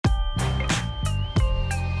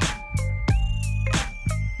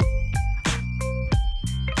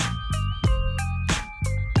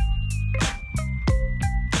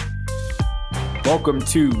Welcome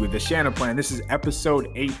to the Shanaplan. This is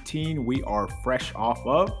episode 18. We are fresh off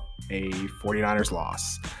of a 49ers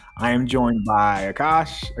loss. I am joined by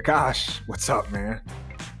Akash. Akash, what's up, man?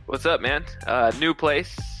 What's up, man? New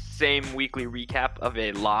place, same weekly recap of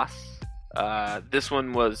a loss. This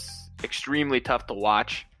one was extremely tough to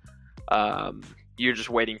watch. You're just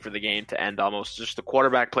waiting for the game to end almost. Just the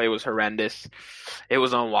quarterback play was horrendous. It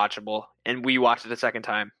was unwatchable. And we watched it a second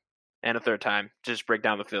time and a third time to just break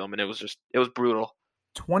down the film, and it was brutal.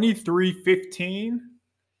 23-15,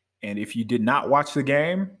 and if you did not watch the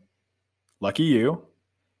game, lucky you.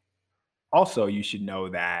 Also, you should know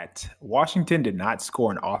that Washington did not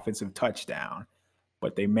score an offensive touchdown,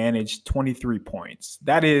 but they managed 23 points.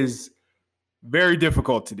 That is very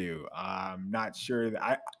difficult to do. I'm sure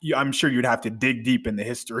you'd have to dig deep in the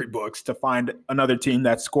history books to find another team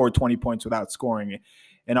that scored 20 points without scoring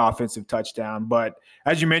an offensive touchdown. But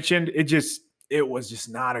as you mentioned, it was just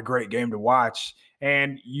not a great game to watch.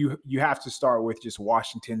 And you have to start with just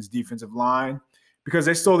Washington's defensive line because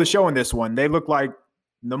they stole the show in this one. They look like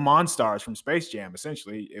the Monstars from Space Jam,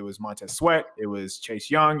 essentially. It was Montez Sweat, it was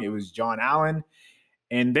Chase Young, it was John Allen,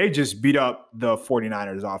 and they just beat up the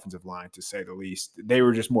 49ers offensive line, to say the least. They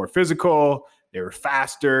were just more physical, they were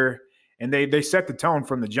faster, and they set the tone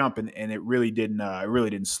from the jump, and it really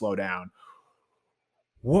didn't slow down.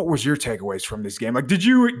 What was your takeaways from this game? Like, did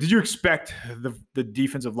you expect the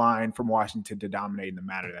defensive line from Washington to dominate in the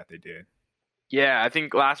manner that they did? Yeah, I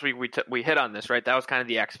think last week we hit on this, right? That was kind of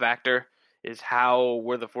the X factor, is how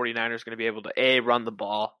were the 49ers going to be able to A, run the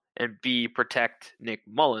ball, and B, protect Nick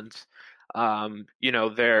Mullins.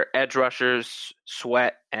 Their edge rushers,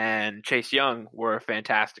 Sweat and Chase Young, were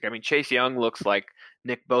fantastic. I mean, Chase Young looks like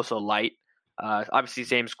Nick Bosa light. Obviously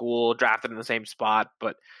same school, drafted in the same spot,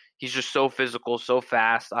 but he's just so physical, so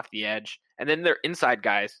fast off the edge. And then their inside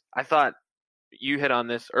guys. I thought you hit on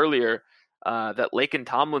this earlier, that Laken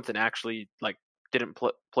Tomlinson actually didn't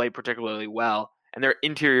play particularly well. And their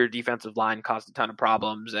interior defensive line caused a ton of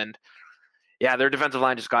problems. And yeah, their defensive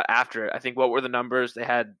line just got after it. I think, what were the numbers? They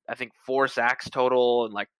had, 4 sacks total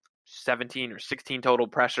and 17 or 16 total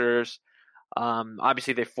pressures.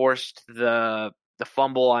 Obviously, they forced the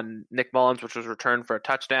fumble on Nick Mullins, which was returned for a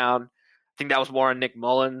touchdown. I think that was more on Nick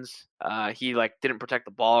Mullins. He didn't protect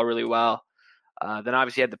the ball really well. Then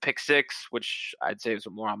obviously had the pick six, which I'd say was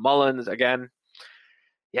more on Mullins again.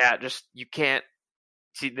 Yeah, you can't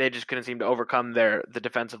see. They just couldn't seem to overcome the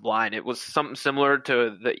defensive line. It was something similar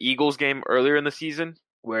to the Eagles game earlier in the season,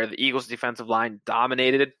 where the Eagles defensive line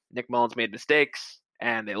dominated. Nick Mullins made mistakes,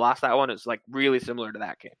 and they lost that one. It's really similar to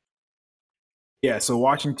that game. Yeah, so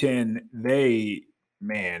Washington,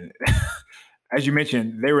 as you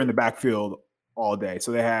mentioned, they were in the backfield all day.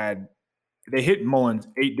 So they hit Mullins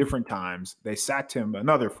 8 different times. They sacked him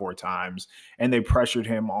another 4 times, and they pressured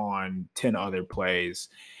him on 10 other plays.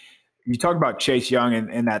 You talk about Chase Young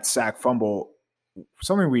and that sack fumble,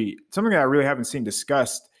 something that I really haven't seen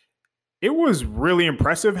discussed. It was really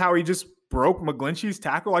impressive how he just broke McGlinchey's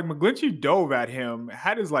tackle. McGlinchey dove at him,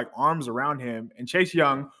 had his arms around him, and Chase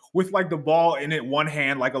Young with the ball in it, one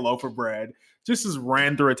hand like a loaf of bread, just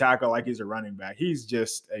ran through a tackle like he's a running back. He's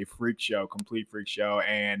just a freak show, complete freak show.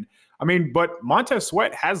 And but Montez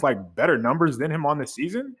Sweat has better numbers than him on the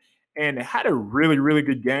season and had a really, really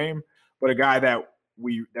good game. But a guy that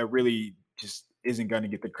really just isn't going to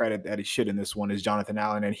get the credit that he should in this one is Jonathan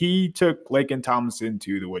Allen. And he took Laken Tomlinson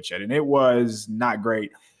to the woodshed, and it was not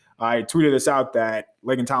great. I tweeted this out that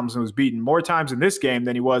Laken Tomlinson was beaten more times in this game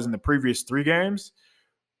than he was in the previous 3 games.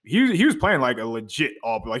 He was playing a legit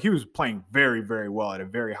he was playing very, very well at a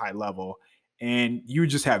very high level, and you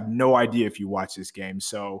just have no idea if you watch this game.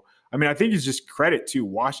 So, I think it's just credit to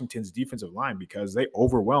Washington's defensive line because they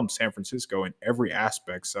overwhelmed San Francisco in every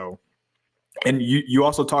aspect. So, and you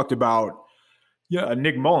also talked about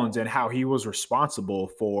Nick Mullins and how he was responsible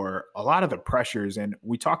for a lot of the pressures, and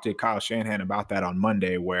we talked to Kyle Shanahan about that on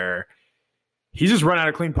Monday, where he's just run out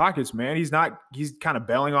of clean pockets, man. He's kind of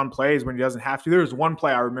bailing on plays when he doesn't have to. There was one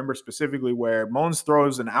play I remember specifically where Mullins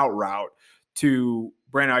throws an out route to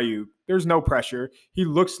Brandon Ayuk. There's no pressure. He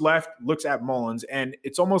looks left, looks at Mullins, and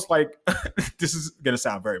it's almost like this is going to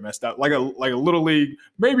sound very messed up, like a little league,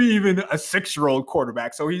 maybe even a 6-year-old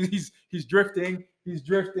quarterback. So he's drifting,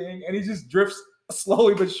 and he just drifts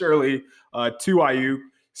slowly but surely to Ayuk.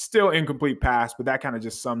 Still incomplete pass, but that kind of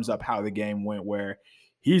just sums up how the game went, where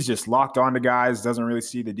he's just locked onto guys, doesn't really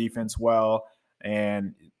see the defense well,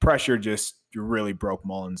 and pressure just really broke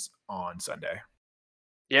Mullins on Sunday.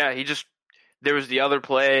 Yeah, there was the other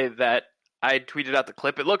play that I tweeted out the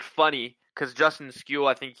clip. It looked funny because Justin Skule,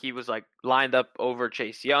 I think he was lined up over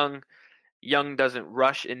Chase Young. Young doesn't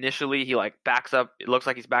rush initially. He backs up. It looks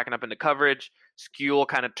like he's backing up into coverage. Skule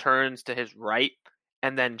kind of turns to his right,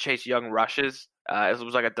 and then Chase Young rushes. It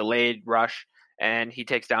was like a delayed rush, and he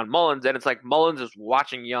takes down Mullins, and it's like Mullins is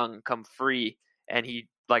watching Young come free, and he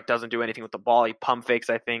like doesn't do anything with the ball. He pump fakes,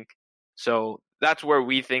 I think. So that's where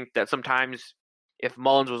we think that sometimes if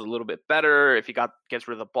Mullins was a little bit better, if he gets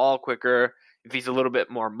rid of the ball quicker, if he's a little bit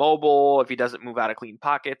more mobile, if he doesn't move out of clean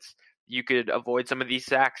pockets, you could avoid some of these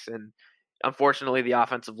sacks. And unfortunately, the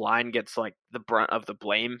offensive line gets like the brunt of the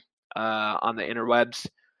blame on the interwebs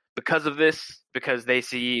because of this, because they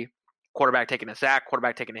see quarterback taking a sack,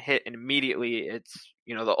 quarterback taking a hit, and immediately it's,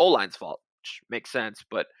 the O-line's fault, which makes sense.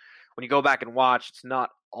 But when you go back and watch, it's not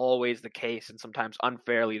always the case, and sometimes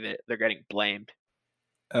unfairly they're getting blamed.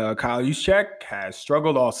 Kyle Juszczyk has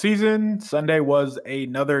struggled all season. Sunday was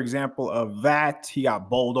another example of that. He got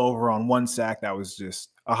bowled over on one sack. That was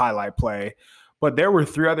just a highlight play. But there were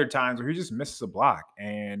 3 other times where he just misses a block.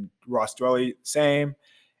 And Ross Dwelley, same.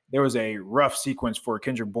 There was a rough sequence for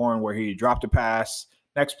Kendrick Bourne where he dropped a pass.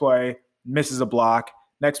 Next play, misses a block.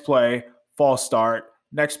 Next play, false start.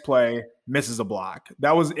 Next play, misses a block.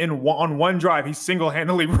 That was on one drive. He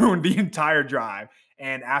single-handedly ruined the entire drive.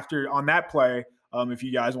 And on that play, if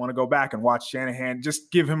you guys want to go back and watch Shanahan,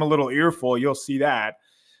 just give him a little earful. You'll see that.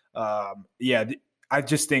 I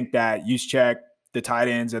just think that Juszczyk, the tight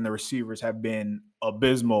ends, and the receivers have been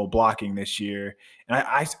abysmal blocking this year. And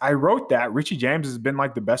I wrote that Richie James has been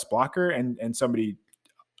like the best blocker, and somebody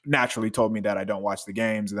naturally told me that I don't watch the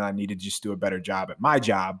games and that I need to just do a better job at my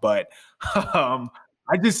job. But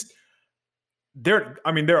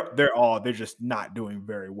they're just not doing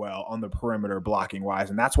very well on the perimeter blocking wise.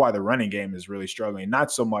 And that's why the running game is really struggling.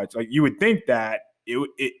 Not so much like you would think that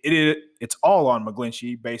it's all on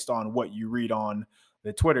McGlinchey based on what you read on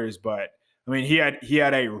the Twitters. But I mean, he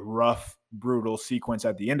had a rough, brutal sequence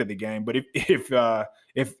at the end of the game. But if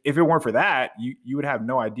it weren't for that, you would have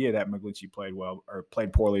no idea that McGlinchey played well or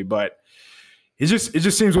played poorly. But it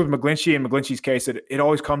just seems with McGlinchey, in McGlinchey's case, that it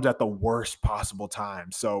always comes at the worst possible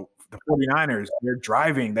time. So the 49ers, they're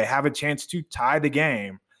driving. They have a chance to tie the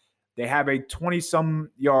game. They have a 20-some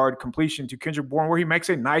yard completion to Kendrick Bourne where he makes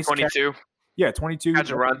a nice 22. catch. Yeah, 22. Catch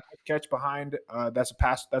a run. Catch behind. That's a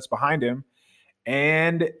pass that's behind him.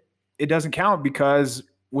 And it doesn't count because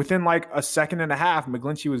within like a second and a half,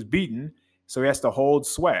 McGlinchey was beaten. So he has to hold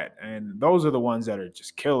Sweat. And those are the ones that are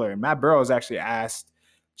just killer. And Matt Burrows actually asked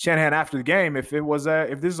Shanahan after the game if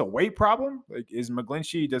this is a weight problem. Like, is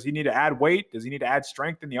McGlinchey, does he need to add weight? Does he need to add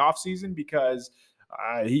strength in the offseason? Because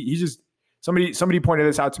he just somebody pointed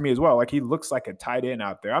this out to me as well. Like, he looks like a tight end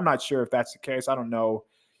out there. I'm not sure if that's the case. I don't know,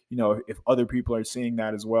 if other people are seeing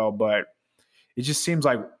that as well, but it just seems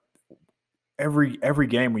like every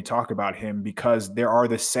game we talk about him because there are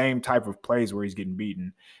the same type of plays where he's getting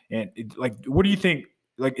beaten. And what do you think?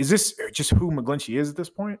 Like, is this just who McGlinchey is at this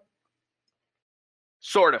point?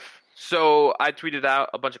 Sort of. So I tweeted out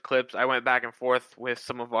a bunch of clips. I went back and forth with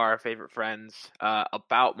some of our favorite friends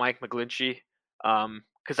about Mike McGlinchey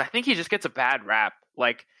because I think he just gets a bad rap.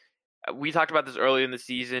 Like, we talked about this early in the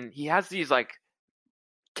season. He has these like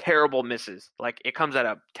terrible misses. Like, it comes at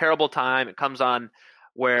a terrible time. It comes on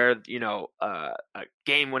where, a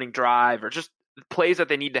game-winning drive or just plays that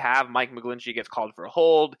they need to have. Mike McGlinchey gets called for a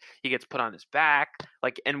hold. He gets put on his back.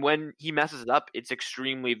 And when he messes it up, it's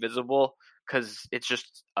extremely visible because it's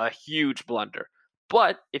just a huge blunder.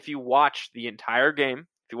 But if you watch the entire game,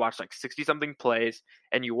 if you watch like 60-something plays,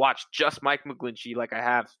 and you watch just Mike McGlinchey, like I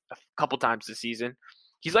have a couple times this season,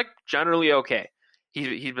 he's like generally okay.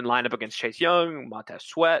 He's been lined up against Chase Young, Montez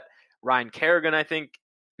Sweat, Ryan Kerrigan, I think.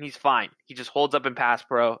 He's fine. He just holds up in pass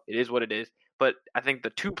pro. It is what it is. But I think the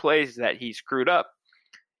 2 plays that he screwed up,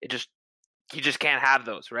 he just can't have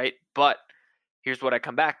those, right? But here's what I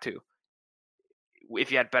come back to. If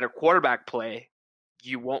you had better quarterback play,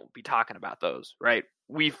 you won't be talking about those, right?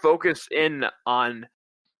 We focus in on,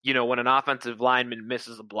 when an offensive lineman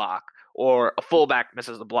misses a block, or a fullback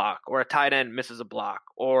misses a block, or a tight end misses a block,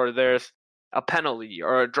 or there's a penalty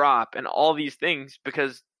or a drop, and all these things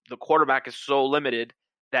because the quarterback is so limited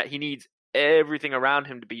that he needs everything around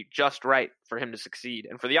him to be just right for him to succeed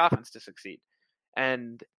and for the offense to succeed.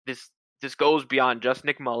 And this goes beyond just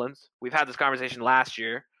Nick Mullins. We've had this conversation last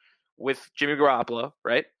year with Jimmy Garoppolo,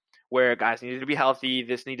 right? Where guys needed to be healthy,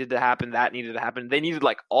 this needed to happen, that needed to happen. They needed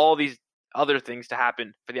like all these other things to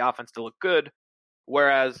happen for the offense to look good.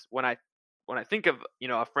 Whereas when I think of,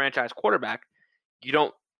 a franchise quarterback, you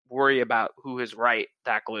don't worry about who his right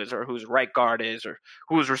tackle is or whose right guard is or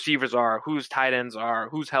who his receivers are, whose tight ends are,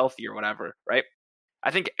 who's healthy or whatever, right?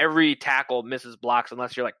 I think every tackle misses blocks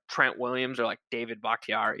unless you're like Trent Williams or like David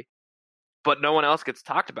Bakhtiari. But no one else gets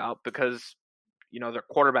talked about because, their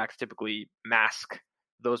quarterbacks typically mask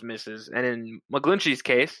those misses. And in McGlinchey's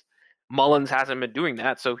case, Mullins hasn't been doing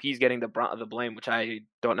that, so he's getting the brunt of the blame, which I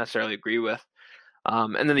don't necessarily agree with.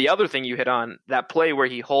 And then the other thing you hit on, that play where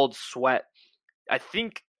he holds Sweat, I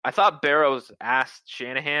thought Barrows asked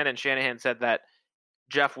Shanahan, and Shanahan said that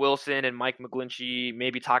Jeff Wilson and Mike McGlinchey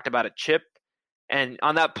maybe talked about a chip. And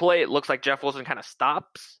on that play, it looks like Jeff Wilson kind of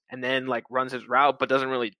stops and then like runs his route, but doesn't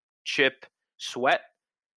really chip Sweat.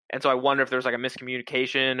 And so I wonder if there's like a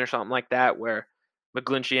miscommunication or something like that where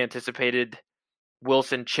McGlinchey anticipated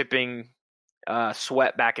Wilson chipping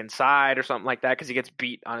Sweat back inside or something like that because he gets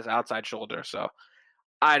beat on his outside shoulder. So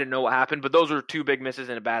I didn't know what happened, but those were two big misses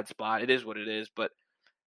in a bad spot. It is what it is, but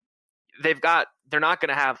they're not going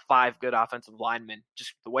to have 5 good offensive linemen.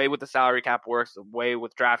 Just the way with the salary cap works, the way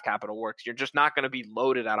with draft capital works, you're just not going to be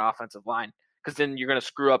loaded at offensive line because then you're going to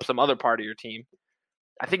screw up some other part of your team.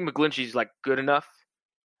 I think McGlinchey's like good enough,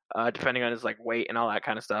 depending on his like weight and all that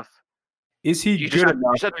kind of stuff. Is he good enough?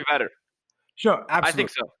 You should be better. Sure, absolutely. I think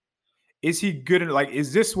so. Is he good enough? Like,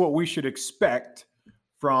 is this what we should expect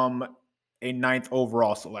from a 9th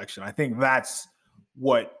overall selection? I think that's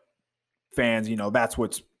what fans,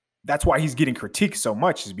 that's why he's getting critiqued so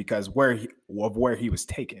much, is because where he was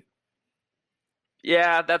taken.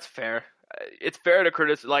 Yeah, that's fair. It's fair to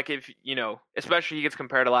criticize, like if especially he gets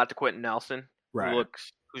compared a lot to Quentin Nelson, right?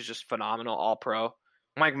 Who's just phenomenal, all pro.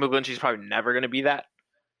 Mike McGlinchey's probably never going to be that.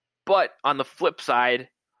 But on the flip side,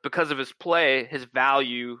 because of his play, his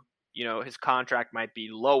value, his contract might be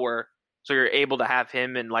lower, so you're able to have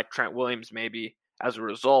him and like Trent Williams maybe as a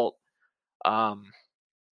result.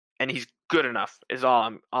 And he's good enough is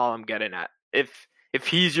all I'm getting at. If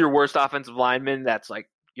he's your worst offensive lineman, that's like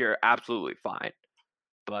you're absolutely fine.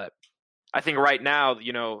 But I think right now,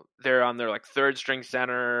 they're on their like 3rd string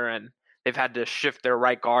center and they've had to shift their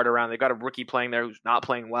right guard around. They got a rookie playing there who's not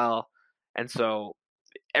playing well. And so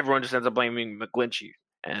everyone just ends up blaming McGlinchey.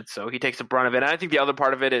 And so he takes the brunt of it. And I think the other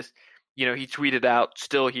part of it is, he tweeted out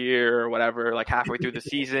still here or whatever, like halfway through the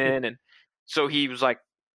season. And so he was like,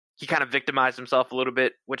 he kind of victimized himself a little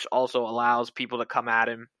bit, which also allows people to come at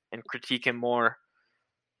him and critique him more.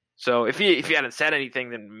 So if he hadn't said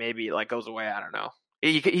anything, then maybe it like goes away. I don't know.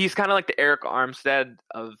 He's kind of like the Eric Armstead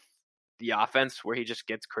of the offense, where he just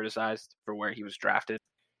gets criticized for where he was drafted.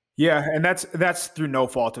 Yeah, and that's through no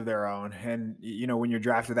fault of their own. And when you're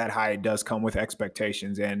drafted that high, it does come with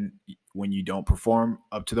expectations, and when you don't perform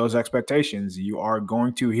up to those expectations, you are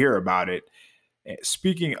going to hear about it.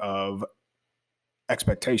 Speaking of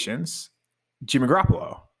expectations, Jimmy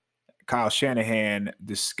Garoppolo, Kyle Shanahan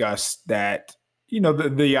discussed that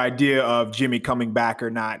the idea of Jimmy coming back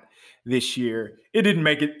or not this year, it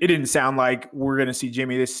didn't sound like we're going to see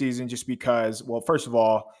Jimmy this season, just because, well, first of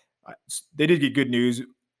all, they did get good news.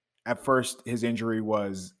 At first, his injury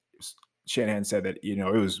was, Shanahan said that it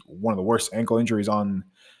was one of the worst ankle injuries on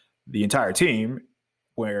the entire team,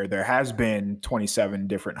 where there has been 27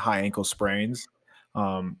 different high ankle sprains.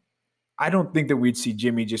 I don't think that we'd see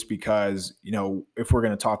Jimmy, just because, if we're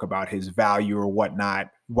going to talk about his value or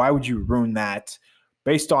whatnot, why would you ruin that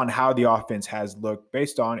based on how the offense has looked,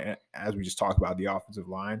 based on, as we just talked about, the offensive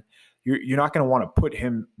line? You're not going to want to put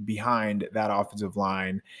him behind that offensive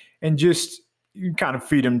line and just kind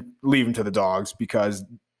of leave him to the dogs, because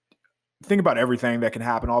think about everything that can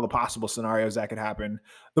happen, all the possible scenarios that could happen.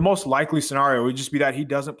 The most likely scenario would just be that he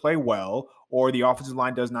doesn't play well, or the offensive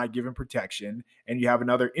line does not give him protection, and you have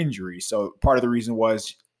another injury. So part of the reason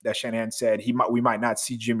was that Shanahan said we might not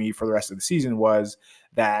see Jimmy for the rest of the season was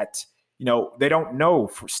that, they don't know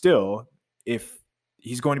still if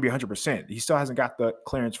he's going to be 100%. He still hasn't got the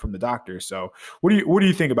clearance from the doctor. So what do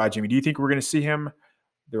you think about Jimmy? Do you think we're going to see him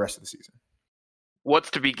the rest of the season?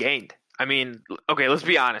 What's to be gained? I mean, okay, let's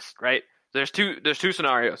be honest, right? There's two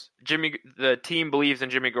scenarios. The team believes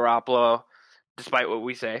in Jimmy Garoppolo, despite what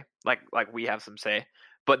we say, like we have some say,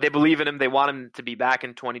 but they believe in him. They want him to be back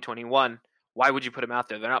in 2021. Why would you put him out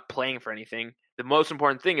there? They're not playing for anything. The most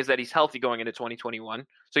important thing is that he's healthy going into 2021.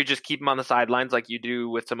 So you just keep him on the sidelines like you do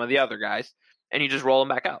with some of the other guys, and you just roll him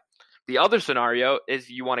back out. The other scenario is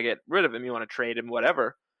you want to get rid of him, you want to trade him,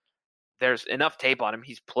 whatever. There's enough tape on him.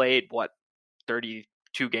 He's played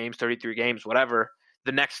 32 games, 33 games, whatever.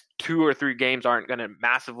 The next 2 or 3 games aren't going to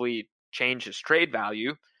massively change his trade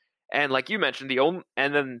value. And like you mentioned,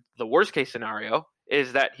 and then the worst case scenario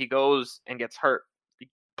is that he goes and gets hurt.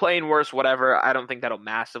 Playing worse, whatever. I don't think that'll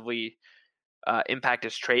massively impact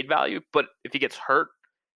his trade value. But if he gets hurt,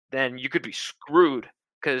 then you could be screwed,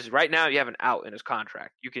 because right now you have an out in his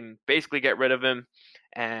contract. You can basically get rid of him,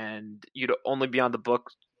 and you'd only be on the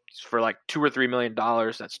books for like $2 or $3 million.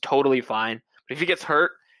 That's totally fine. But if he gets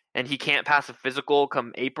hurt and he can't pass a physical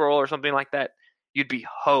come April or something like that, you'd be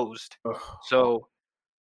hosed. Ugh. So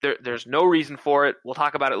There's no reason for it. We'll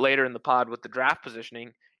talk about it later in the pod with the draft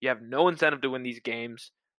positioning. You have no incentive to win these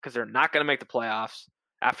games because they're not going to make the playoffs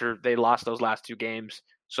after they lost those last 2 games.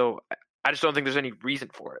 So I just don't think there's any reason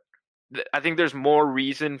for it. I think there's more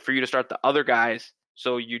reason for you to start the other guys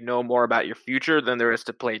so you know more about your future than there is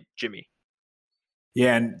to play Jimmy.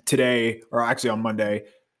 Yeah, and today, or actually on Monday,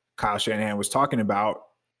 Kyle Shanahan was talking about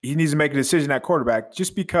he needs to make a decision at quarterback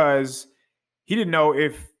just because he didn't know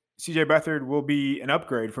if CJ Beathard will be an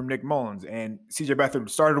upgrade from Nick Mullins. And CJ Beathard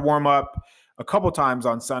started to warm up a couple times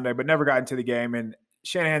on Sunday, but never got into the game. And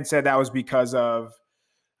Shanahan said that was because of,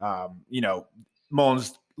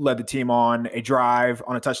 Mullins led the team on a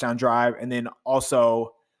touchdown drive. And then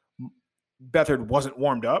also Beathard wasn't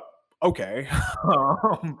warmed up. Okay.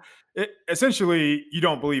 Essentially, you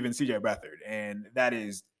don't believe in CJ Beathard. And that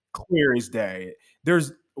is clear as day.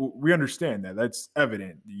 We understand that. That's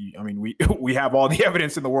evident. I mean, we have all the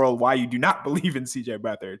evidence in the world why you do not believe in CJ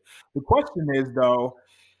Beathard. The question is, though,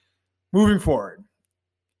 moving forward,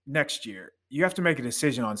 next year, you have to make a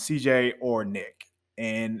decision on CJ or Nick.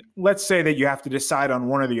 And let's say that you have to decide on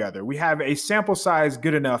one or the other. We have a sample size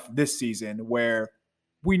good enough this season where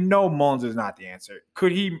we know Mullins is not the answer.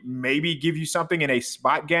 Could he maybe give you something in a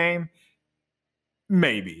spot game?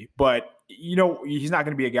 Maybe. But, he's not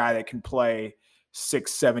going to be a guy that can play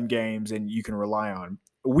 6-7 games and you can rely on.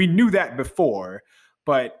 We knew that before,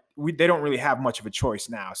 but they don't really have much of a choice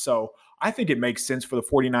now. So I think it makes sense for the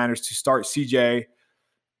 49ers to start CJ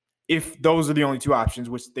if those are the only 2 options,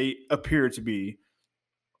 which they appear to be,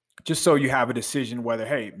 just so you have a decision whether,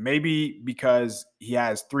 hey, maybe because he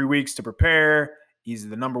has 3 weeks to prepare, he's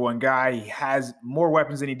the number 1 guy, he has more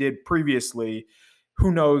weapons than he did previously.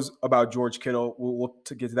 Who knows about George Kittle? We'll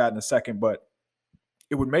get to that in a second, but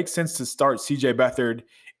it would make sense to start CJ Beathard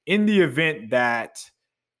in the event that,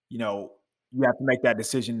 you have to make that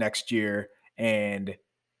decision next year. And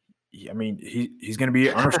I mean, he's going to be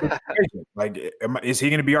unrestricted agent. Like, is he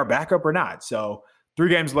going to be our backup or not? So 3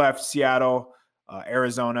 games left: Seattle,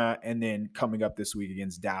 Arizona, and then coming up this week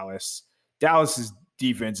against Dallas. Dallas's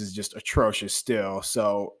defense is just atrocious still.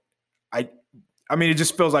 So I mean, it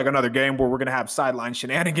just feels like another game where we're going to have sideline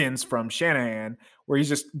shenanigans from Shanahan, where he's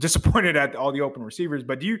just disappointed at all the open receivers.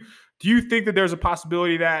 But do you think that there's a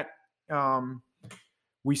possibility that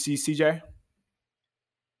we see CJ?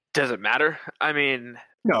 Does it matter? I mean,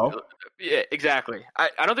 no. Yeah, exactly. I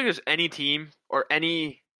don't think there's any team or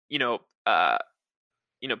any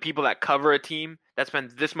people that cover a team that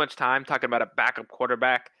spends this much time talking about a backup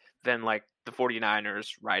quarterback than like the 49ers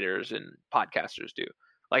writers and podcasters do.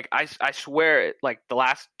 Like, I swear, like, the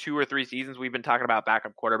last 2 or 3 seasons, we've been talking about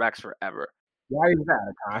backup quarterbacks forever. Why is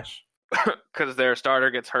that, Akash? Because their starter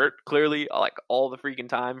gets hurt, clearly, like, all the freaking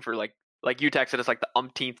time for, like you texted us, like, the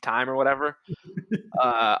umpteenth time or whatever.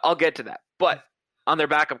 I'll get to that. But on their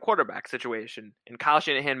backup quarterback situation, and Kyle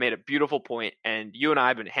Shanahan made a beautiful point, and you and I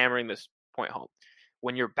have been hammering this point home.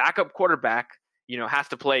 When your backup quarterback, has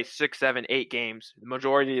to play 6, 7, 8 games, the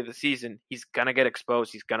majority of the season, he's going to get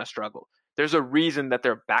exposed. He's going to struggle. There's a reason that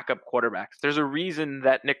they're backup quarterbacks. There's a reason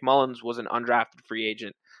that Nick Mullins was an undrafted free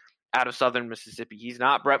agent out of Southern Mississippi. He's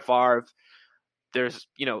not Brett Favre. There's,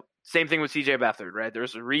 same thing with CJ Beathard, right?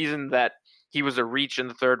 There's a reason that he was a reach in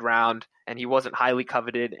the 3rd round and he wasn't highly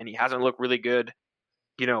coveted and he hasn't looked really good.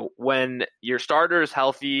 When your starter is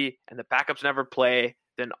healthy and the backups never play,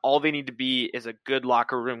 then all they need to be is a good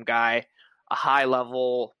locker room guy, a high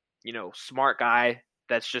level, smart guy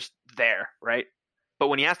that's just there, right? But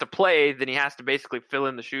when he has to play, then he has to basically fill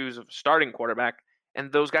in the shoes of a starting quarterback,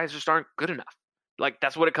 and those guys just aren't good enough. Like,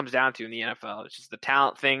 that's what it comes down to in the NFL. It's just the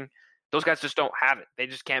talent thing. Those guys just don't have it. They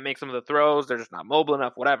just can't make some of the throws. They're just not mobile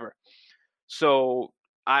enough, whatever. So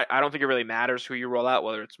I don't think it really matters who you roll out,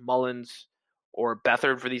 whether it's Mullins or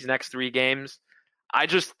Beathard for these next 3 games. I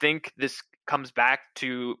just think this comes back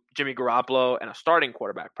to Jimmy Garoppolo and a starting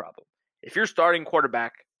quarterback problem. If your starting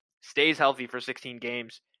quarterback stays healthy for 16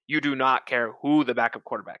 games, you do not care who the backup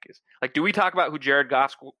quarterback is. Like, do we talk about who Jared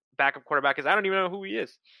Goff's backup quarterback is? I don't even know who he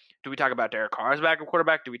is. Do we talk about Derek Carr's backup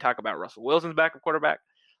quarterback? Do we talk about Russell Wilson's backup quarterback?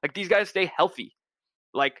 Like, these guys stay healthy.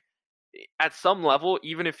 Like, at some level,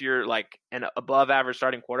 even if you're like an above average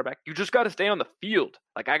starting quarterback, you just got to stay on the field.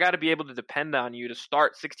 Like, I got to be able to depend on you to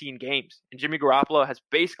start 16 games. And Jimmy Garoppolo has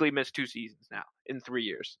basically missed 2 seasons now in 3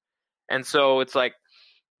 years. And so it's like,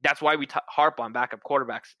 that's why we harp on backup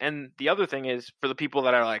quarterbacks. And the other thing is, for the people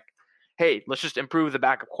that are like, hey, let's just improve the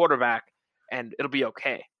backup quarterback and it'll be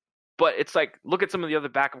okay. But it's like, look at some of the other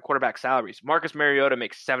backup quarterback salaries. Marcus Mariota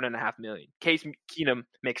makes $7.5 million. Case Keenum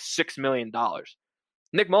makes $6 million.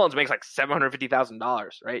 Nick Mullins makes like $750,000,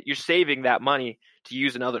 right? You're saving that money to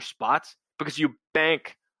use in other spots because you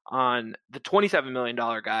bank on the $27 million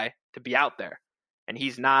guy to be out there, and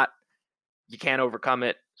he's not. You can't overcome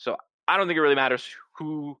it. So I don't think it really matters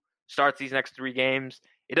who starts these next 3 games.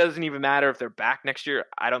 It doesn't even matter if they're back next year.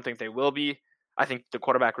 I don't think they will be. I think the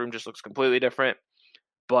quarterback room just looks completely different.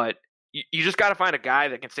 But you just got to find a guy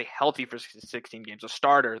that can stay healthy for 16 games, a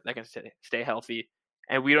starter that can stay healthy.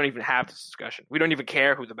 And we don't even have this discussion. We don't even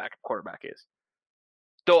care who the backup quarterback is.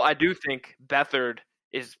 Though I do think Beathard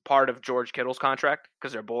is part of George Kittle's contract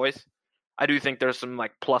because they're boys. I do think there's some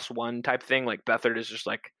like +1 type thing. Like Beathard is just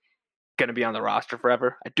like going to be on the roster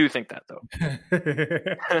forever. I do think that though.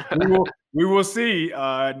 we will see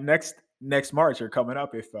next March or coming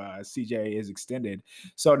up if CJ is extended.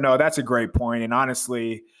 So no, that's a great point. And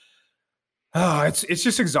honestly, it's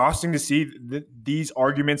just exhausting to see these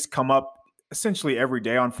arguments come up essentially every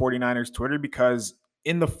day on 49ers Twitter, because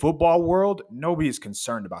in the football world, nobody is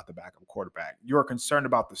concerned about the backup quarterback. You're concerned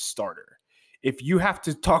about the starter. If you have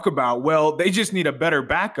to talk about, well, they just need a better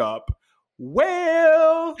backup,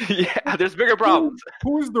 well, yeah, there's bigger problems.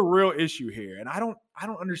 Who's the real issue here? And I don't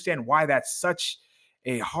understand why that's such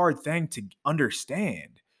a hard thing to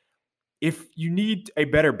understand. If you need a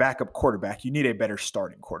better backup quarterback, you need a better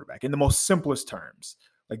starting quarterback in the most simplest terms.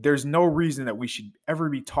 Like, there's no reason that we should ever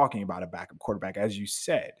be talking about a backup quarterback. As you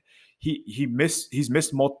said, he's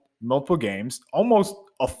missed multiple games, almost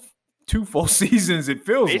 2 full seasons. It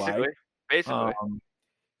feels basically.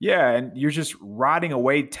 Yeah, and you're just rotting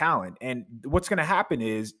away talent. And what's going to happen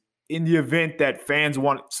is, in the event that fans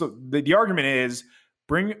want, so the argument is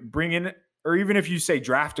bring in, or even if you say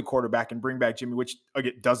draft a quarterback and bring back Jimmy, which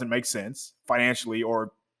again doesn't make sense financially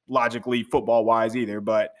or logically football wise either.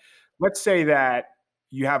 But let's say that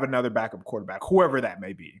you have another backup quarterback, whoever that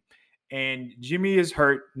may be, and Jimmy is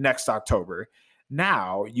hurt next October.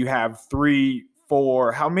 Now you have 3,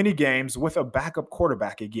 4, how many games with a backup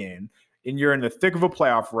quarterback again? And you're in the thick of a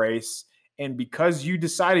playoff race, and because you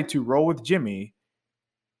decided to roll with Jimmy,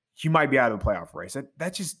 you might be out of the playoff race.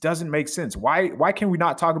 That just doesn't make sense. Why can we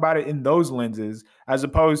not talk about it in those lenses, as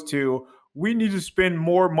opposed to we need to spend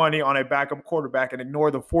more money on a backup quarterback and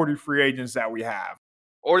ignore the 40 free agents that we have?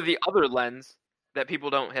 Or the other lens that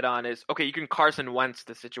people don't hit on is, okay, you can Carson Wentz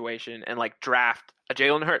the situation and like draft a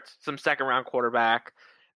Jalen Hurts, some second-round quarterback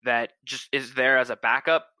that just is there as a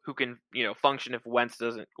backup who can, function if Wentz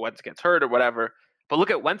gets hurt or whatever. But look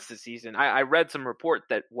at Wentz this season. I read some report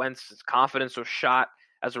that Wentz's confidence was shot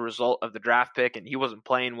as a result of the draft pick, and he wasn't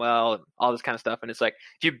playing well and all this kind of stuff. And it's like,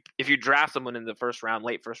 if you draft someone in the first round,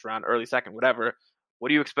 late first round, early second, whatever, what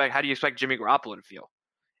do you expect? How do you expect Jimmy Garoppolo to feel?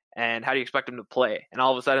 And how do you expect him to play? And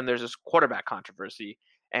all of a sudden there's this quarterback controversy.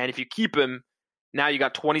 And if you keep him, now you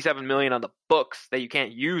got $27 million on the books that you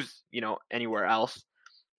can't use, anywhere else.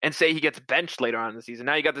 And say he gets benched later on in the season.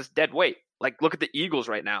 Now you got this dead weight. Like, look at the Eagles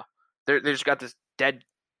right now. They just got this dead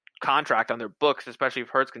contract on their books, especially if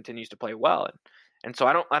Hurts continues to play well. And so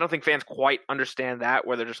I don't think fans quite understand that,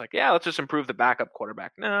 where they're just like, yeah, let's just improve the backup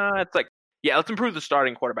quarterback. No, it's like, yeah, let's improve the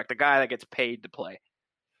starting quarterback, the guy that gets paid to play.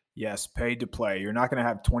 Yes, paid to play. You're not going to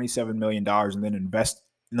have $27 million and then invest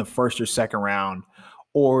in the first or second round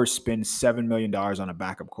or spend $7 million on a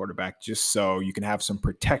backup quarterback just so you can have some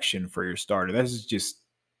protection for your starter. This is just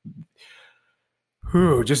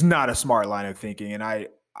not a smart line of thinking. And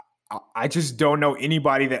I just don't know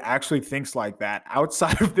anybody that actually thinks like that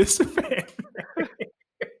outside of this event.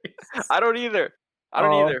 I don't either.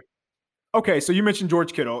 Okay, so you mentioned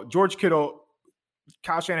George Kittle.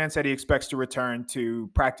 Kyle Shanahan said he expects to return to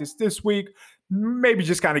practice this week. Maybe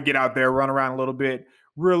just kind of get out there, run around a little bit.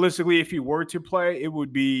 Realistically, if he were to play, it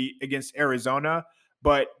would be against Arizona.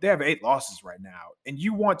 But they have 8 losses right now. And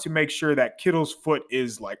you want to make sure that Kittle's foot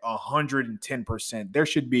is like 110%. There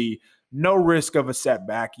should be no risk of a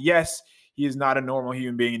setback. Yes, he is not a normal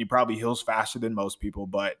human being, and he probably heals faster than most people.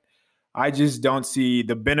 But I just don't see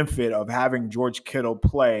the benefit of having George Kittle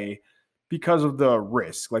play because of the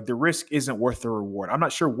risk. Like, the risk isn't worth the reward. I'm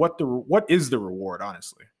not sure what is the reward,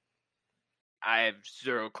 honestly. I have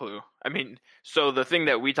zero clue. I mean, so the thing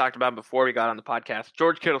that we talked about before we got on the podcast,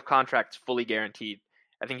 George Kittle's contract's fully guaranteed.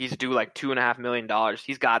 I think he's due like $2.5 million.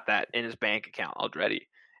 He's got that in his bank account already,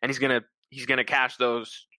 and he's gonna cash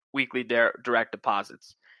those weekly direct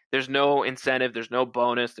deposits. There's no incentive. There's no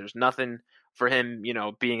bonus. There's nothing for him,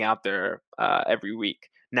 being out there every week.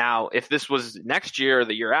 Now, if this was next year or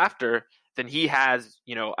the year after, then he has,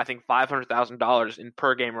 I think $500,000 in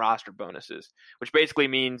per game roster bonuses, which basically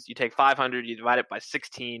means you take 500, you divide it by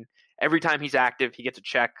 16. Every time he's active, he gets a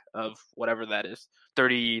check of whatever that is,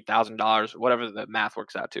 $30,000, whatever the math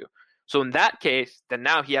works out to. So in that case, then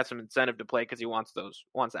now he has some incentive to play because he wants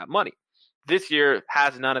that money. This year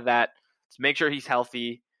has none of that. Let's make sure he's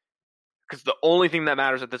healthy. Because the only thing that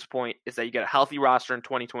matters at this point is that you get a healthy roster in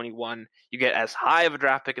 2021, you get as high of a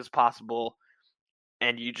draft pick as possible,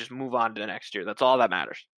 and you just move on to the next year. That's all that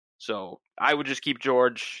matters. So I would just keep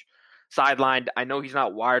George sidelined. I know he's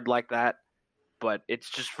not wired like that, but it's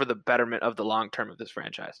just for the betterment of the long term of this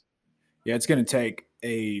franchise. Yeah, it's going to take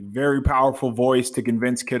a very powerful voice to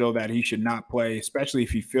convince Kittle that he should not play, especially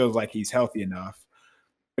if he feels like he's healthy enough.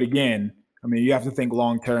 But again, I mean, you have to think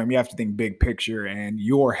long term, you have to think big picture, and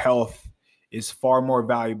your health is far more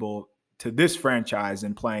valuable to this franchise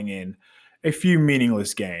than playing in a few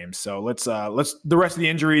meaningless games. So let's the rest of the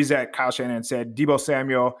injuries that Kyle Shanahan said. Deebo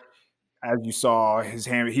Samuel, as you saw,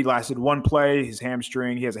 he lasted one play, his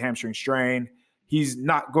hamstring. He has a hamstring strain. He's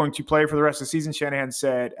not going to play for the rest of the season. Shanahan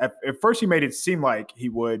said at first he made it seem like he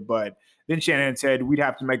would, but then Shanahan said we'd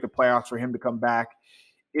have to make the playoffs for him to come back.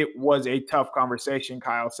 It was a tough conversation,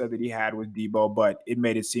 Kyle said, that he had with Deebo, but it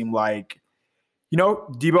made it seem like,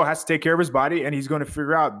 Deebo has to take care of his body, and he's going to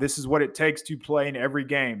figure out this is what it takes to play in every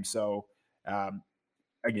game. So,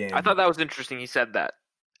 again. I thought that was interesting he said that.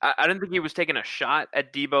 I didn't think he was taking a shot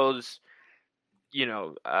at Deebo's,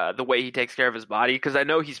 the way he takes care of his body, because I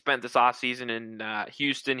know he spent this offseason in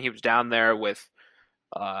Houston. He was down there with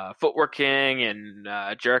Footwork King and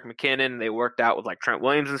Jerick McKinnon. They worked out with like Trent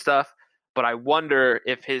Williams and stuff. But I wonder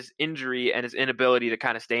if his injury and his inability to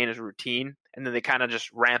kind of stay in his routine, and then they kind of just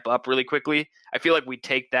ramp up really quickly. I feel like we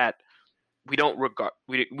take that. We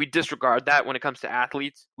disregard that when it comes to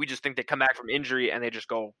athletes. We just think they come back from injury and they just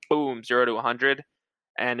go boom, 0 to 100.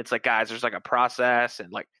 And it's like, guys, there's like a process, and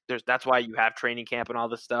like that's why you have training camp and all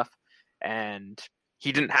this stuff. And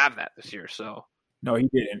he didn't have that this year. So no, he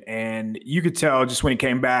didn't. And you could tell just when he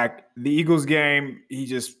came back, the Eagles game,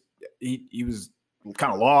 he was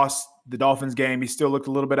kind of lost. The Dolphins game, he still looked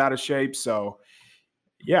a little bit out of shape. So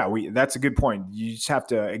yeah, that's a good point. You just have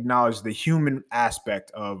to acknowledge the human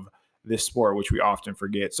aspect of this sport, which we often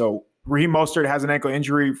forget. So Raheem Mostert has an ankle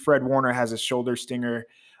injury. Fred Warner has a shoulder stinger.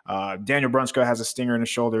 Daniel Brunskill has a stinger in his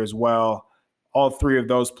shoulder as well. All three of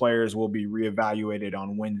those players will be reevaluated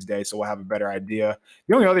on Wednesday, so we'll have a better idea.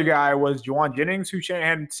 The only other guy was Juwan Jennings, who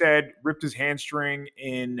Shanahan said ripped his hamstring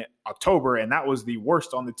in October, and that was the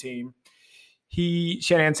worst on the team.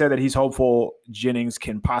 Shanahan said that he's hopeful Jennings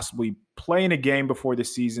can possibly play in a game before the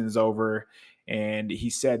season is over. And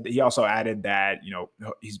he also added that,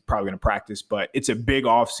 he's probably going to practice, but it's a big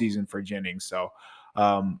offseason for Jennings. So,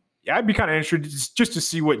 I'd be kind of interested just to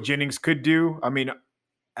see what Jennings could do. I mean,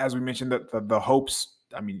 as we mentioned, the hopes,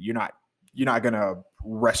 I mean, you're not going to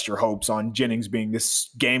rest your hopes on Jennings being this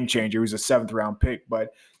game changer. He was a 7th round pick,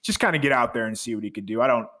 but just kind of get out there and see what he could do.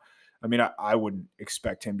 I wouldn't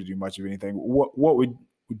expect him to do much of anything.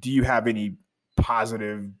 Do you have any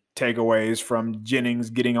positive takeaways from Jennings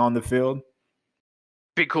getting on the field?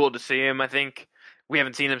 Be cool to see him. I think we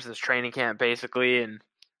haven't seen him since training camp, basically, and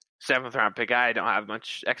 7th round pick guy. I don't have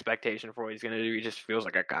much expectation for what he's going to do. He just feels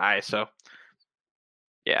like a guy. So,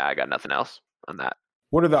 yeah, I got nothing else on that.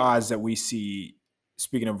 What are the odds that we see,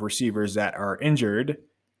 speaking of receivers that are injured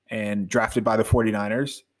and drafted by the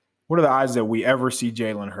 49ers, what are the odds that we ever see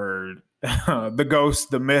Jalen Hurd, the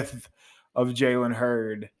ghost, the myth of Jalen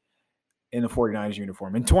Hurd, in the 49ers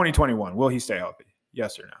uniform in 2021? Will he stay healthy?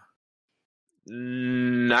 Yes or no?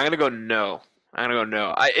 I'm going to go no.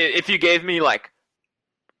 If you gave me like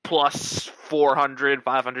plus 400,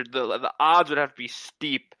 500, the odds would have to be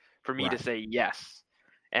steep for me to say yes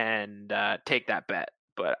and take that bet.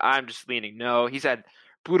 But I'm just leaning no. He's had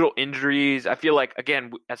brutal injuries. I feel like,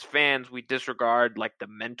 again, as fans, we disregard like the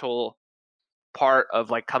mental part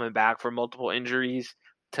of like coming back from multiple injuries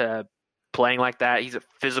to playing like that. He's a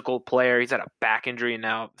physical player. He's had a back injury, and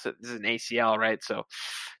now this is an ACL, right? So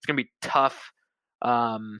it's gonna be tough.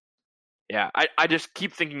 I just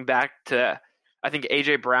keep thinking back to, I think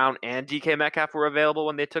AJ Brown and DK Metcalf were available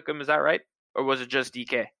when they took him. Is that right, or was it just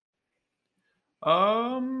DK?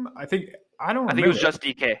 I think it was just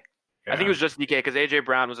DK. Yeah. I think it was just DK because AJ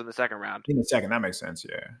Brown was in the 2nd round. In the 2nd, that makes sense.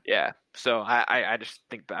 Yeah. Yeah. So I just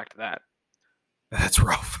think back to that. That's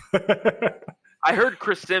rough. I heard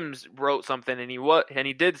Chris Sims wrote something, and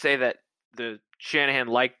he did say that the Shanahan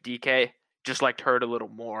liked DK, just liked Hurd a little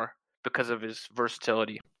more because of his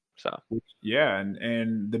versatility. So yeah,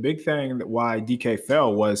 and the big thing that why DK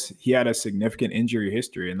fell was he had a significant injury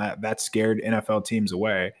history, and that scared NFL teams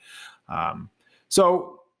away.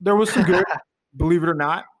 So there was some good, believe it or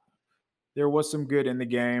not, there was some good in the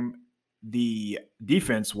game. The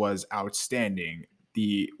defense was outstanding.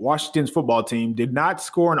 The Washington's football team did not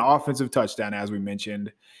score an offensive touchdown, as we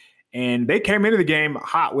mentioned, and they came into the game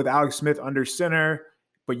hot with Alex Smith under center.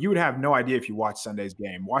 but you would have no idea if you watched Sunday's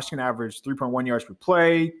game. Washington averaged 3.1 yards per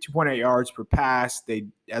play, 2.8 yards per pass. They,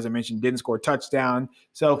 as I mentioned, didn't score a touchdown,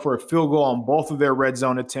 settled for a field goal on both of their red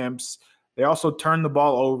zone attempts. They also turned the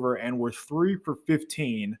ball over and were 3 for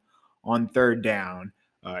 15 on third down.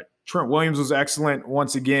 Trent Williams was excellent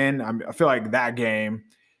once again. I feel like that game,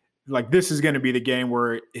 like this is going to be the game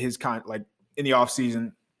where his like in the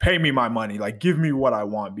offseason, pay me my money, like give me what I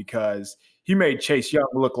want, because he made Chase Young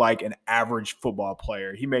look like an average football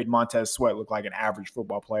player. He made Montez Sweat look like an average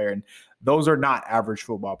football player, and those are not average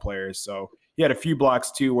football players. So he had a few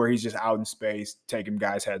blocks too where he's just out in space, taking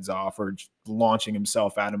guys' heads off or launching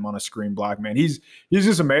himself at him on a screen block. Man, he's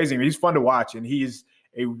just amazing. He's fun to watch, and he's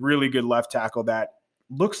a really good left tackle that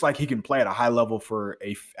looks like he can play at a high level for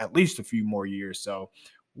at least a few more years. So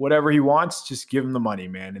whatever he wants, just give him the money,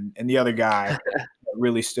 man. And the other guy that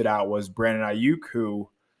really stood out was Brandon Ayuk, who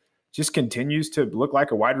just continues to look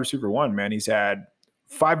like a wide receiver one, man. He's had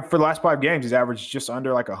for the last 5 games, he's averaged just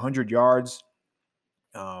under like 100 yards.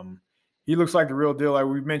 He looks like the real deal. Like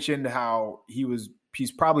we mentioned how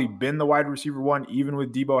he's probably been the wide receiver one, even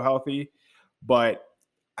with Debo healthy. But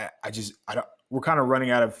I don't, we're kind of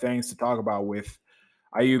running out of things to talk about with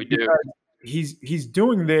Ayuk. He's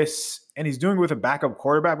doing this, and he's doing it with a backup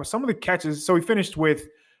quarterback. But some of the catches, so he finished with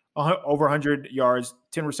over 100 yards,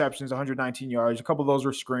 10 receptions, 119 yards. A couple of those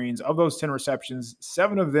were screens. Of those 10 receptions,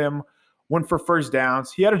 7 of them went for first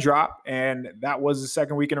downs. He had a drop, and that was the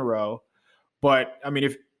second week in a row. But I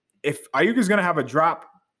mean, if Ayuk is going to have a drop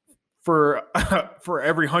for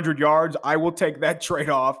every 100 yards, I will take that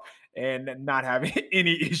trade-off and not have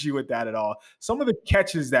any issue with that at all. Some of the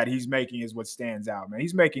catches that he's making is what stands out, man.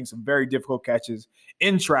 He's making some very difficult catches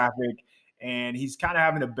in traffic, and he's kind of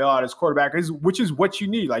having to bail out his quarterback, which is what you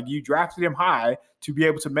need. Like, you drafted him high to be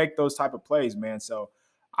able to make those type of plays, man. So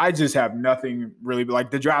I just have nothing really, like,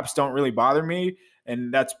 the drops don't really bother me,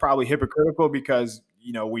 and that's probably hypocritical because,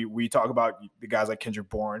 you know, we talk about the guys like Kendrick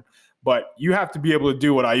Bourne, but you have to be able to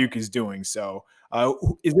do what Ayuk is doing. So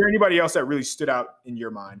is there anybody else that really stood out in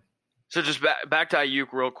your mind? So just back to Ayuk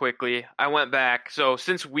real quickly. I went back. So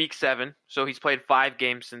since week 7, so he's played 5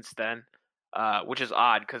 games since then, which is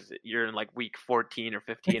odd because you're in like week 14 or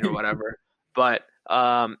 15 or whatever. But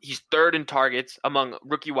he's 3rd in targets among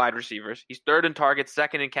rookie wide receivers. He's 3rd in targets,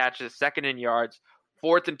 2nd in catches, 2nd in yards,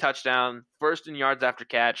 4th in touchdown, 1st in yards after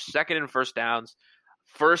catch, 2nd in first downs,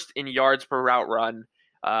 1st in yards per route run.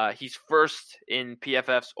 He's 1st in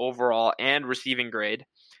PFF's overall and receiving grade.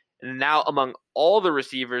 And now among all the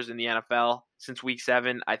receivers in the NFL since week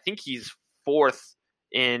 7, I think he's 4th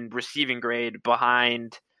in receiving grade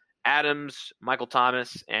behind Adams, Michael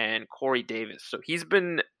Thomas, and Corey Davis. So he's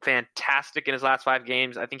been fantastic in his last 5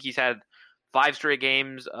 games. I think he's had 5 straight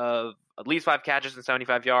games of at least 5 catches and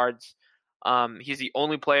 75 yards. He's the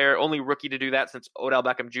only rookie to do that since Odell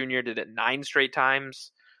Beckham Jr. did it 9 straight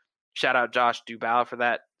times. Shout out Josh Dubow for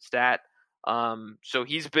that stat. So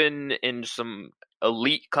he's been in some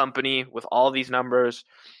elite company with all these numbers.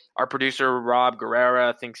 Our producer, Rob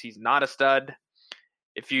Guerrera, thinks he's not a stud.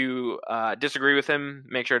 If you disagree with him,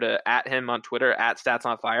 make sure to @ him on Twitter,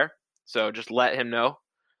 @StatsOnFire. So just let him know.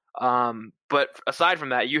 But aside from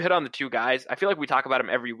that, you hit on the 2 guys. I feel like we talk about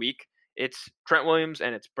him every week. It's Trent Williams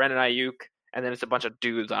and it's Brandon Ayuk, and then it's a bunch of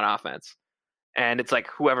dudes on offense. And it's like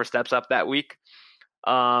whoever steps up that week.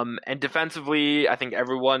 And defensively, I think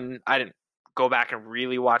I didn't go back and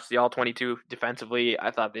really watch the All-22 defensively.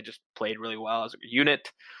 I thought they just played really well as a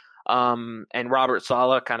unit. And Robert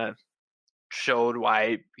Saleh kind of showed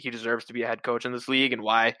why he deserves to be a head coach in this league and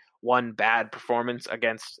why one bad performance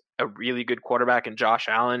against a really good quarterback in Josh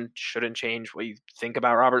Allen shouldn't change what you think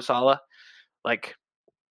about Robert Saleh. Like,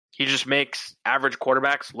 he just makes average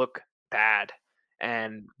quarterbacks look bad.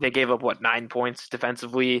 And they gave up, 9 points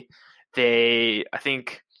defensively. I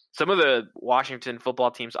think some of the Washington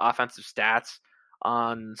football team's offensive stats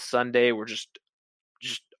on Sunday were just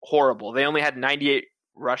horrible. They only had 98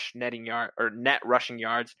 net rushing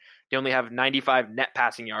yards. They only have 95 net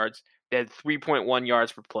passing yards. They had 3.1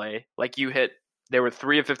 yards per play. Like you hit, they were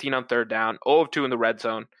 3 of 15 on third down, 0 of 2 in the red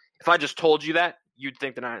zone. If I just told you that, you'd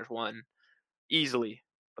think the Niners won easily,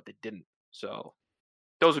 but they didn't. So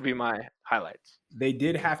those would be my highlights. They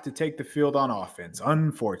did have to take the field on offense,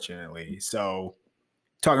 unfortunately. So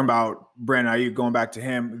talking about Brandon Ayuk, going back to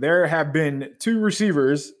him, there have been 2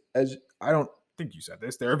 receivers, as I don't think you said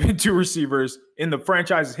this, there have been 2 receivers in the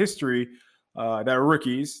franchise's history that are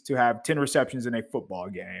rookies to have 10 receptions in a football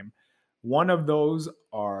game. One of those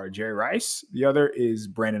are Jerry Rice. The other is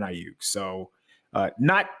Brandon Ayuk. So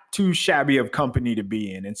not too shabby of company to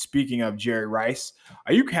be in. And speaking of Jerry Rice,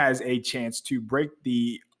 Ayuk has a chance to break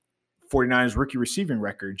the 49ers rookie receiving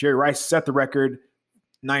record. Jerry Rice set the record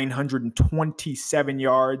 927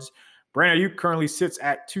 yards. Brandon Ayuk currently sits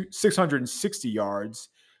at 660 yards,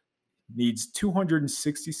 needs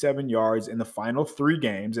 267 yards in the final 3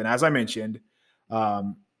 games. And as I mentioned,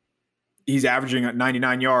 he's averaging at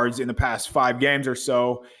 99 yards in the past 5 games or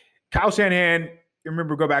so. Kyle Shanahan,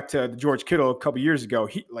 remember, go back to George Kittle a couple years ago.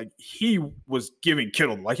 He was giving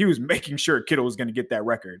Kittle, like he was making sure Kittle was going to get that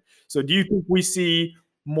record. So do you think we see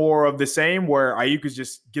more of the same where Ayuk is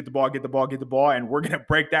just get the ball, and we're going to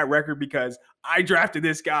break that record because I drafted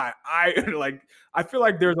this guy? I feel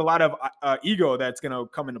like there's a lot of ego that's going to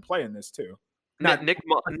come into play in this too. Nick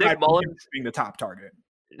Mullins being the top target.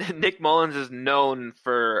 Nick Mullins is known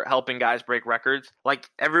for helping guys break records. Like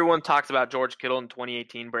everyone talks about George Kittle in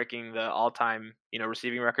 2018 breaking the all-time,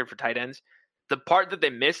 receiving record for tight ends. The part that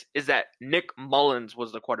they miss is that Nick Mullins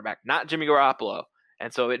was the quarterback, not Jimmy Garoppolo.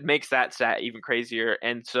 And so it makes that stat even crazier.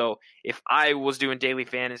 And so if I was doing daily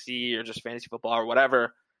fantasy or just fantasy football or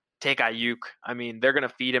whatever, take Ayuk. I mean, they're going to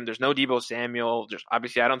feed him. There's no Deebo Samuel.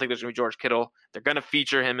 Obviously, I don't think there's going to be George Kittle. They're going to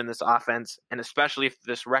feature him in this offense. And especially if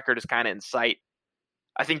this record is kind of in sight.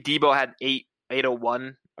 I think Deebo had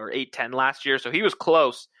 801 or 810 last year, so he was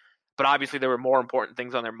close. But obviously, there were more important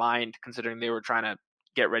things on their mind considering they were trying to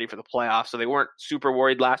get ready for the playoffs. So they weren't super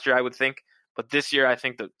worried last year, I would think. But this year, I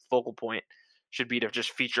think the focal point should be to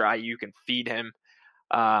just feature Ayuk and feed him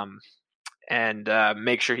and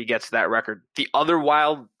make sure he gets that record. The other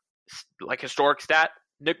wild, historic stat,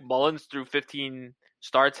 Nick Mullins through 15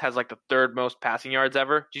 starts has the 3rd most passing yards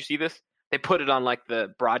ever. Do you see this? They put it on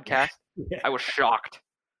the broadcast. Yeah. I was shocked.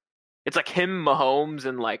 It's like him, Mahomes,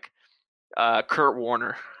 and Kurt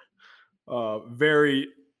Warner.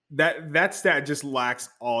 That stat just lacks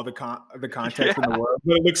all the context in the world.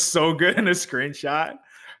 But it looks so good in a screenshot.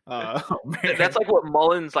 That's what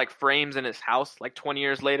Mullins frames in his house 20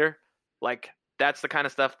 years later. That's the kind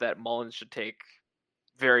of stuff that Mullins should take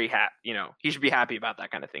very happy. He should be happy about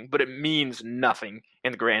that kind of thing. But it means nothing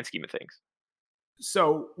in the grand scheme of things.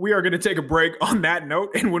 So we are going to take a break on that note.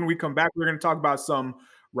 And when we come back, we're going to talk about some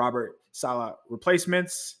Robert Saleh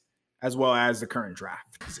replacements as well as the current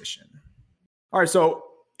draft position. All right. So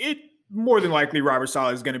it more than likely Robert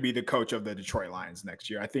Saleh is going to be the coach of the Detroit Lions next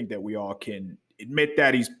year. I think that we all can admit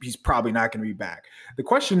that he's probably not going to be back. The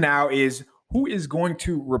question now is who is going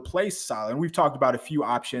to replace Saleh? And we've talked about a few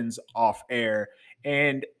options off air,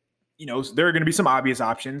 and there are going to be some obvious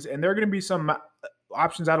options and there are going to be some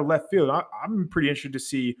options out of left field. I'm pretty interested to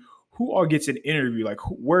see who all gets an interview.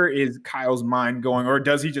 Where is Kyle's mind going? Or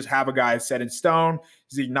does he just have a guy set in stone?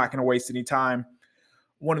 Is he not going to waste any time?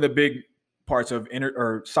 One of the big parts of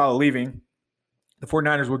Saleh leaving, the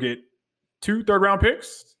 49ers will get 2 third-round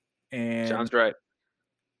picks. And sounds right.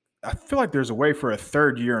 I feel like there's a way for a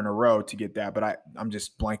 3rd year in a row to get that, but I'm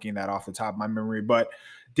just blanking that off the top of my memory. But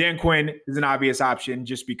Dan Quinn is an obvious option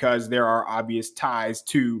just because there are obvious ties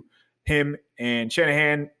to him and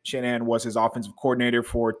Shanahan. Shanahan was his offensive coordinator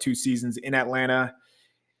for 2 seasons in Atlanta.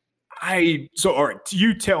 All right,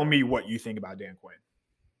 you tell me what you think about Dan Quinn.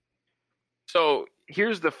 So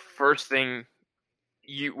here's the first thing.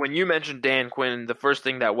 When you mentioned Dan Quinn, the first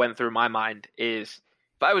thing that went through my mind is,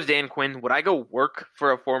 if I was Dan Quinn, would I go work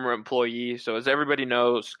for a former employee? So as everybody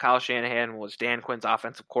knows, Kyle Shanahan was Dan Quinn's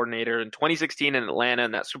offensive coordinator in 2016 in Atlanta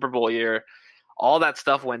in that Super Bowl year. All that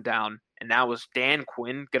stuff went down. And now was Dan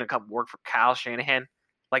Quinn going to come work for Kyle Shanahan?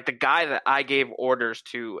 The guy that I gave orders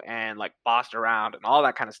to and bossed around and all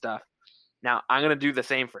that kind of stuff. Now I'm going to do the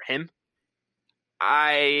same for him.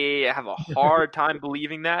 I have a hard time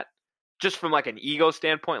believing that just from an ego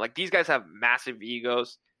standpoint. These guys have massive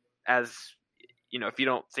egos. As if you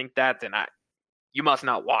don't think that, then you must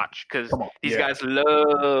not watch, because these guys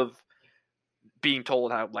love being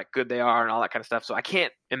told how good they are and all that kind of stuff. So I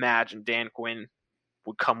can't imagine Dan Quinn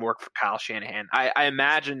would come work for Kyle Shanahan. I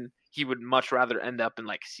imagine he would much rather end up in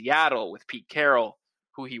Seattle with Pete Carroll,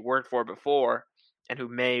 who he worked for before and who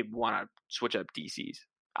may want to switch up DCs.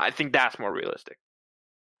 I think that's more realistic.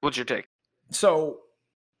 What's your take? So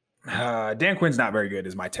Dan Quinn's not very good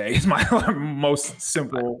is my take. It's my most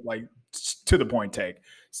simple, to the point take.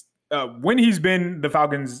 When he's been the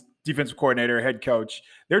Falcons defensive coordinator, head coach,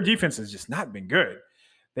 their defense has just not been good.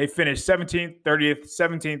 They finished 17th, 30th,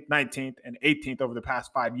 17th, 19th, and 18th over the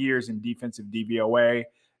past 5 years in defensive DVOA.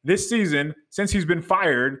 This season, since he's been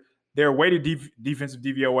fired, their weighted defensive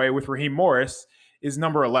DVOA with Raheem Morris is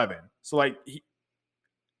number 11. So,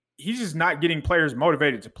 he's just not getting players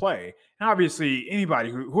motivated to play. And obviously,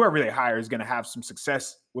 whoever they hire is going to have some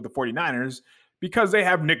success with the 49ers because they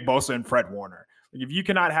have Nick Bosa and Fred Warner. If you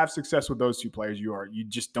cannot have success with those 2 players, you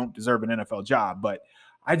just don't deserve an NFL job. But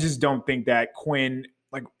I just don't think that Quinn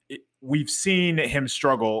we've seen him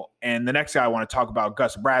struggle. And the next guy I want to talk about,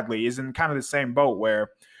 Gus Bradley, is in kind of the same boat where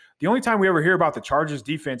the only time we ever hear about the Chargers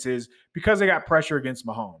defense is because they got pressure against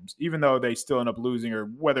Mahomes, even though they still end up losing or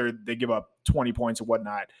whether they give up 20 points or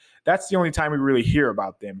whatnot. That's the only time we really hear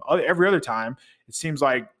about them. Every other time, it seems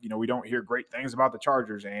like, we don't hear great things about the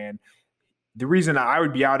Chargers. And the reason I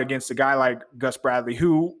would be out against a guy like Gus Bradley,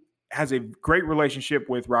 who has a great relationship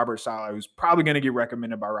with Robert Saleh, who's probably going to get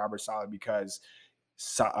recommended by Robert Saleh because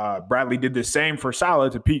Bradley did the same for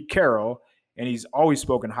Saleh to Pete Carroll, and he's always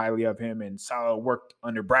spoken highly of him. And Saleh worked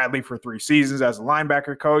under Bradley for 3 seasons as a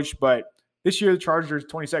linebacker coach. But this year, the Chargers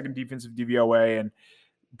 22nd defensive DVOA, and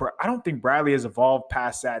I don't think Bradley has evolved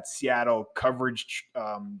past that Seattle coverage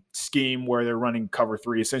scheme where they're running cover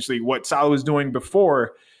 3, essentially what Saleh was doing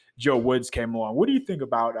before Joe Woods came along. What do you think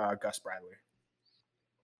about Gus Bradley?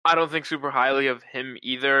 I don't think super highly of him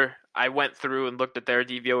either. I went through and looked at their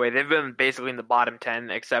DVOA. They've been basically in the bottom 10,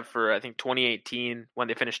 except for, I think, 2018 when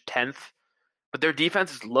they finished 10th. But their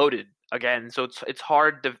defense is loaded again, so it's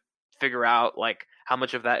hard to figure out like how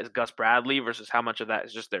much of that is Gus Bradley versus how much of that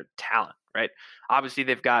is just their talent, right? Obviously,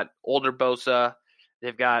 they've got older Bosa,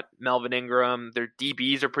 they've got Melvin Ingram, their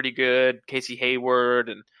DBs are pretty good, Casey Hayward,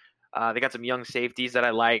 and they got some young safeties that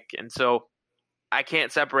I like, and so I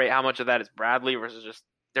can't separate how much of that is Bradley versus just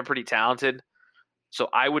they're pretty talented. So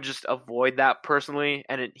I would just avoid that personally.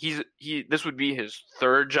 And this would be his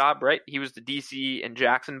 3rd job, right? He was the DC in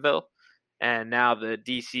Jacksonville, and now the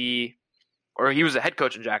DC, or he was a head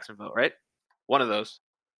coach in Jacksonville, right? One of those.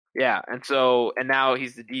 Yeah. And now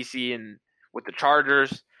he's the DC with the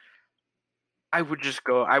Chargers. I would just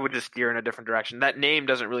steer in a different direction. That name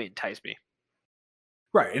doesn't really entice me.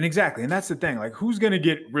 Right. And exactly. And that's the thing. Like, who's going to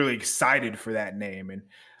get really excited for that name? And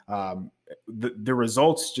the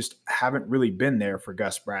results just haven't really been there for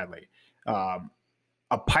Gus Bradley.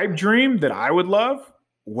 A pipe dream that I would love,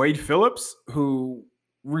 Wade Phillips, who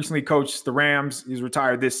recently coached the Rams. He's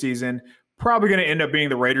retired this season. Probably going to end up being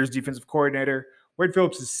the Raiders defensive coordinator. Wade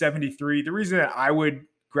Phillips is 73. The reason that I would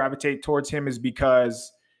gravitate towards him is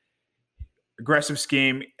because aggressive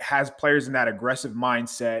scheme, has players in that aggressive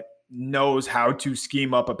mindset, knows how to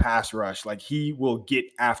scheme up a pass rush. Like, he will get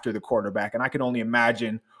after the quarterback. And I can only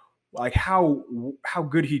imagine like how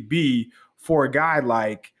good he'd be for a guy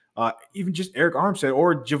like even just Eric Armstead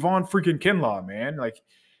or Javon freaking Kinlaw, man. Like,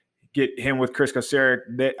 get him with Chris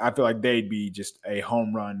Kosaric. I feel like they'd be just a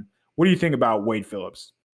home run. What do you think about Wade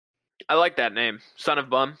Phillips? I like that name, Son of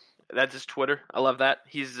Bum. That's his Twitter. I love that.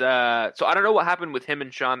 He's so I don't know what happened with him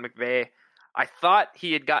and Sean McVay. I thought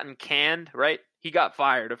he had gotten canned, right? He got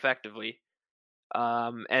fired effectively,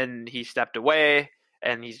 and he stepped away,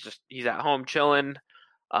 and he's at home chilling.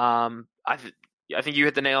 I think you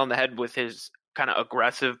hit the nail on the head with his kind of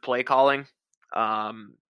aggressive play calling.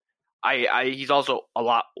 He's also a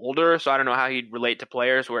lot older, so I don't know how he'd relate to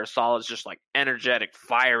players. Where Saleh's just like energetic,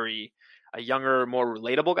 fiery, a younger, more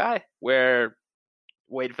relatable guy. Where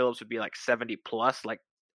Wade Phillips would be like 70 plus. Like,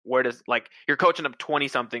 where does you're coaching up 20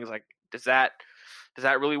 somethings? Like, does that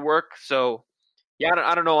really work? So yeah,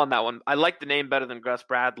 I don't know on that one. I like the name better than Gus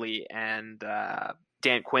Bradley and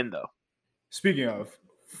Dan Quinn though. Speaking of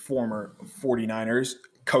former 49ers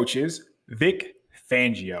coaches, Vic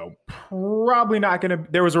Fangio, probably not going to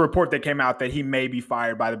 – there was a report that came out that he may be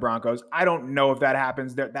fired by the Broncos. I don't know if that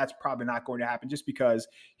happens. That's probably not going to happen just because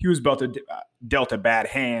he was dealt a bad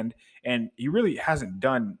hand, and he really hasn't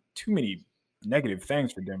done too many negative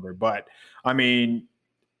things for Denver. But, I mean,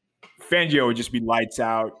 Fangio would just be lights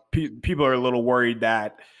out. People are a little worried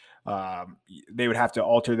that they would have to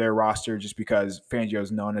alter their roster just because Fangio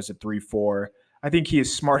is known as a 3-4. I think he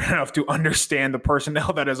is smart enough to understand the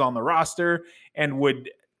personnel that is on the roster and would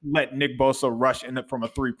let Nick Bosa rush in from a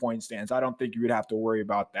 3-point stance. I don't think you would have to worry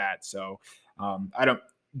about that. So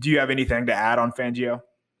do you have anything to add on Fangio?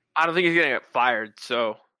 I don't think he's going to get fired.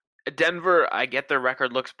 So Denver, I get their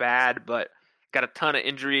record looks bad, but got a ton of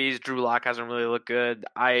injuries. Drew Lock hasn't really looked good.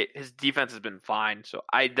 His defense has been fine. So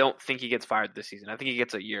I don't think he gets fired this season. I think he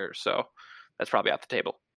gets a year. So that's probably off the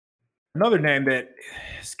table. Another name that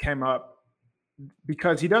has came up,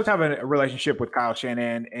 because he does have a relationship with Kyle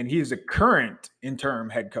Shanahan, and he is a current interim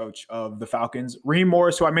head coach of the Falcons. Raheem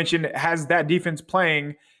Morris, who I mentioned, has that defense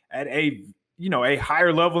playing at a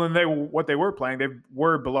higher level than what they were playing. They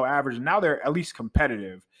were below average, and now they're at least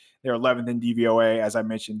competitive. They're 11th in DVOA, as I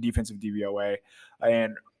mentioned, defensive DVOA.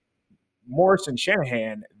 And Morris and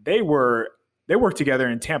Shanahan, they worked together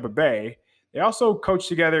in Tampa Bay. They also coached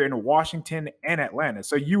together in Washington and Atlanta.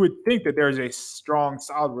 So you would think that there's a strong,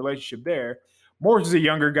 solid relationship there. Morris is a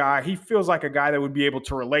younger guy. He feels like a guy that would be able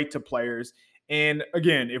to relate to players. And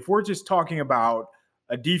again, if we're just talking about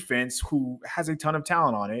a defense who has a ton of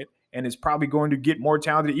talent on it and is probably going to get more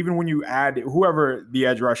talented even when you add whoever the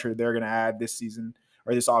edge rusher they're going to add this season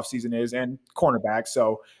or this offseason is, and cornerback.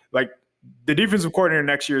 So, like, the defensive coordinator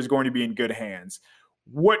next year is going to be in good hands.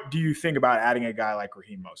 What do you think about adding a guy like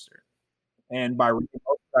Raheem Mostert? And by Raheem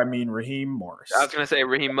Mostert, I mean Raheem Morris. I was going to say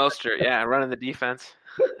Raheem Mostert. Yeah, running the defense.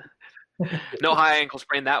 No high ankle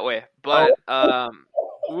sprain that way. But,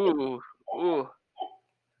 ooh.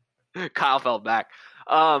 Kyle fell back.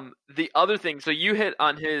 The other thing, so you hit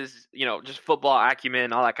on his, just football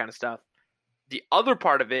acumen, all that kind of stuff. The other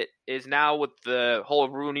part of it is now with the whole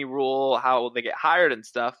Rooney rule, how they get hired and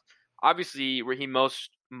stuff. Obviously, Raheem Morris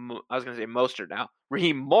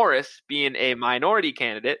being a minority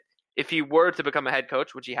candidate, if he were to become a head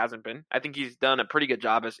coach, which he hasn't been, I think he's done a pretty good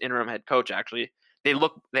job as interim head coach. Actually, they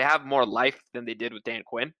have more life than they did with Dan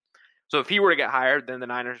Quinn. So if he were to get hired, then the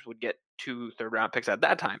Niners would get 2 third-round picks at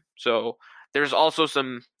that time. So there's also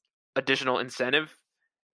some additional incentive.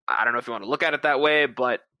 I don't know if you want to look at it that way,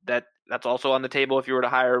 but that's also on the table if you were to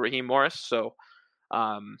hire Raheem Morris. So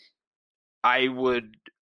I would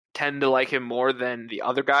tend to like him more than the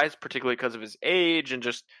other guys, particularly because of his age and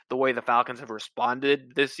just the way the Falcons have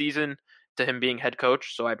responded this season to him being head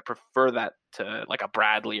coach. So I'd prefer that to like a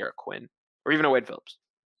Bradley or a Quinn or even a Wade Phillips.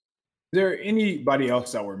 Is there anybody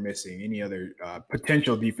else that we're missing? Any other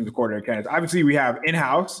potential defensive coordinator candidates? Obviously, we have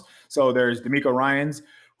in-house. So there's DeMeco Ryans,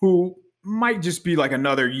 who might just be like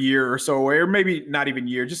another year or so away, or maybe not even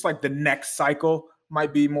year, just like the next cycle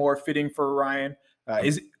might be more fitting for Ryan.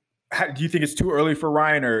 Do you think it's too early for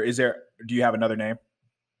Ryan, or do you have another name?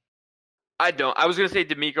 I don't. I was going to say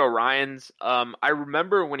DeMeco Ryans. I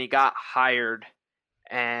remember when he got hired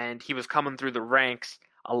and he was coming through the ranks,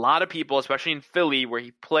 a lot of people, especially in Philly where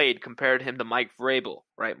he played, compared him to Mike Vrabel,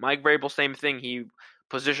 right? Mike Vrabel, same thing. He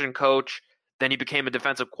position coach, then he became a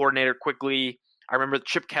defensive coordinator quickly. I remember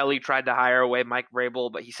Chip Kelly tried to hire away Mike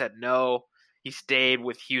Vrabel, but he said no. He stayed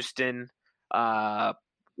with Houston,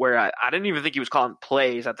 where I didn't even think he was calling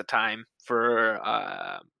plays at the time for,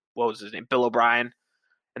 what was his name, Bill O'Brien.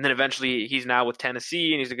 And then eventually he's now with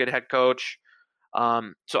Tennessee, and he's a good head coach.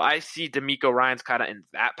 So I see DeMeco Ryans kind of in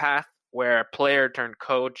that path, where player turned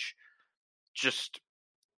coach. Just,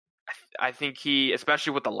 I think he,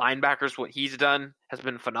 especially with the linebackers, what he's done has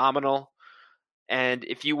been phenomenal. And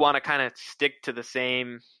if you want to kind of stick to the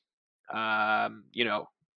same,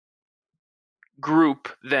 group,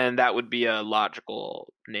 then that would be a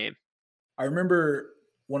logical name. I remember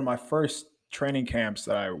one of my first training camps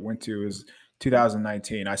that I went to was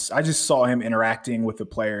 2019. I just saw him interacting with the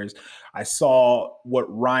players. I saw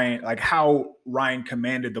how Ryan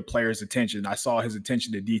commanded the players' attention. I saw his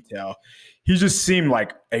attention to detail. He just seemed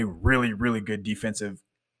like a really, really good defensive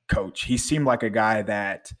coach. He seemed like a guy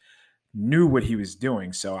that knew what he was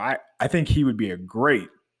doing. So I think he would be a great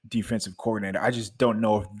defensive coordinator. I just don't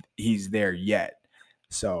know if he's there yet.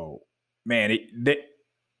 So, man, it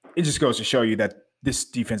just goes to show you that this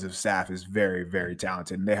defensive staff is very, very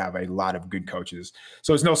talented, and they have a lot of good coaches.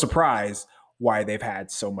 So it's no surprise why they've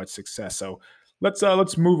had so much success. So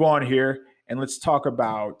let's move on here, and let's talk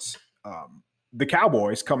about the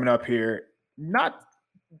Cowboys coming up here.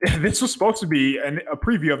 This was supposed to be a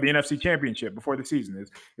preview of the NFC Championship before the season.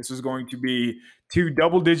 This was going to be 2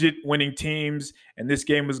 double-digit winning teams, and this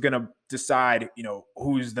game was going to decide,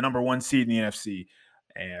 who's the number 1 seed in the NFC.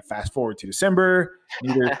 And fast forward to December,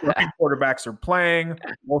 neither quarterbacks are playing.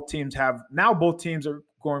 Both teams are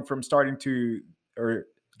going from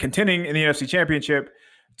contending in the NFC Championship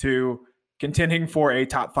to contending for a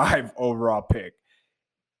top 5 overall pick.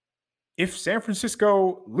 If San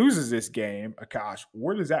Francisco loses this game, Akash,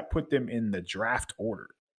 where does that put them in the draft order?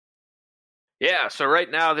 Yeah, so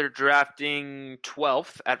right now they're drafting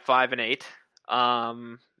 12th at 5 and 8.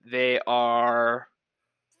 They are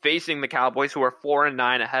facing the Cowboys, who are 4 and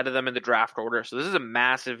 9 ahead of them in the draft order. So this is a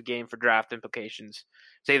massive game for draft implications.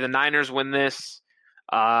 Say the Niners win this,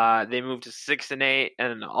 they move to 6 and 8,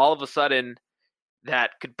 and all of a sudden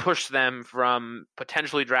that could push them from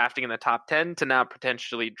potentially drafting in the top 10 to now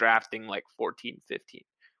potentially drafting like 14, 15,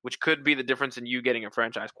 which could be the difference in you getting a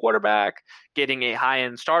franchise quarterback, getting a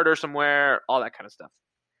high-end starter somewhere, all that kind of stuff.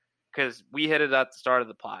 Because we hit it at the start of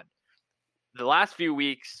the pod. The last few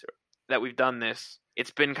weeks that we've done this,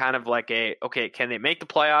 it's been kind of like okay, can they make the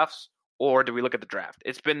playoffs, or do we look at the draft?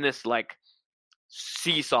 It's been this like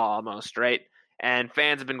seesaw almost, right? And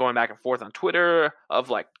fans have been going back and forth on Twitter of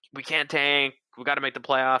like, we can't tank, we got to make the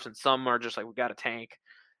playoffs, and some are just like, we got to tank.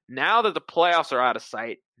 Now that the playoffs are out of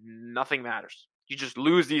sight, nothing matters. You just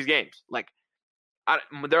lose these games. Like,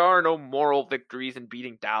 there are no moral victories in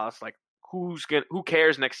beating Dallas. Like, who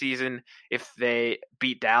cares next season if they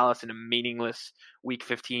beat Dallas in a meaningless Week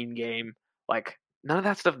 15 game? Like, none of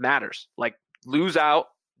that stuff matters. Like, lose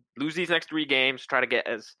these next 3 games, try to get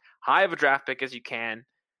as high of a draft pick as you can,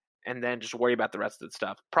 and then just worry about the rest of the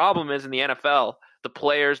stuff. Problem is, in the NFL, the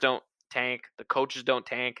players don't tank, the coaches don't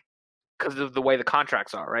tank because of the way the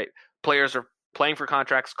contracts are, right? Players are playing for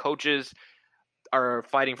contracts, coaches are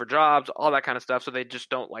fighting for jobs, all that kind of stuff, so they just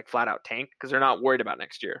don't like flat out tank because they're not worried about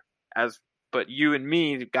next year. But you and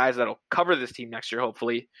me, the guys that'll cover this team next year,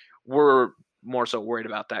 hopefully, we're more so worried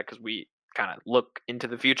about that because we kind of look into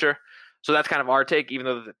the future. So that's kind of our take, even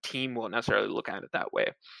though the team won't necessarily look at it that way.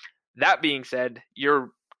 That being said,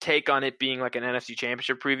 your take on it being like an NFC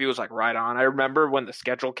Championship preview was like right on. I remember when the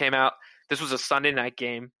schedule came out, this was a Sunday night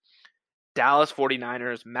game. Dallas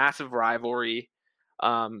 49ers, massive rivalry,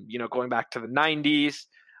 going back to the 90s.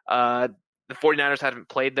 The 49ers haven't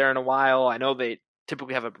played there in a while. I know they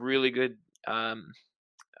typically have a really good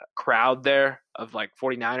crowd there of like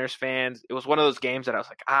 49ers fans. It was one of those games that I was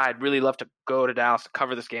like, I'd really love to go to Dallas to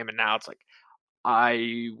cover this game. And now it's like,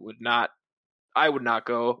 I would not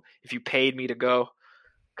go if you paid me to go,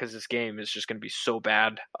 because this game is just going to be so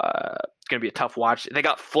bad. It's going to be a tough watch. They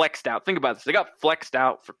got flexed out. Think about this. They got flexed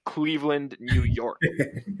out for Cleveland, New York.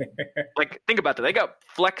 Like, think about that. They got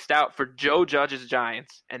flexed out for Joe Judge's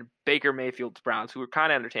Giants and Baker Mayfield's Browns, who were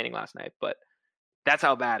kind of entertaining last night, but that's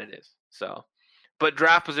how bad it is. So, but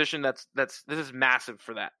draft position, this is massive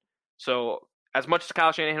for that. So, as much as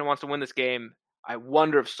Kyle Shanahan wants to win this game, I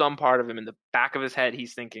wonder if some part of him in the back of his head,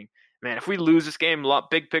 he's thinking, man, if we lose this game,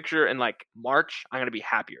 big picture in like March, I'm going to be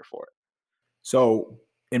happier for it. So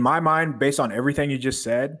in my mind, based on everything you just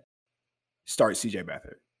said, start CJ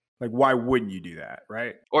Beathard. Like, why wouldn't you do that,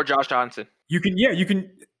 right? Or Josh Johnson. You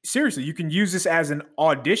can seriously, you can use this as an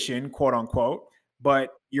audition, quote unquote, but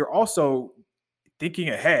you're also thinking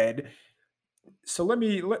ahead. So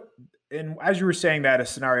and as you were saying that, a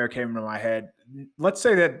scenario came into my head. Let's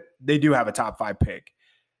say that they do have a top 5 pick.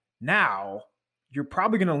 Now, you're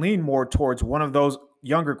probably going to lean more towards one of those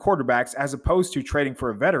younger quarterbacks as opposed to trading for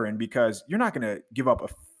a veteran, because you're not going to give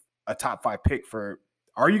up a top 5 pick for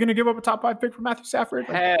 – are you going to give up a top 5 pick for Matthew Stafford?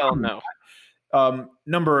 Hell no.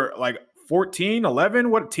 Number like 14, 11,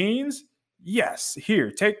 what, teens? Yes,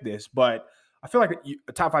 here, take this. But I feel like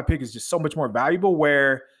a top 5 pick is just so much more valuable,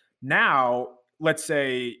 where now, let's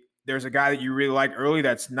say there's a guy that you really like early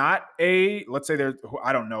that's not let's say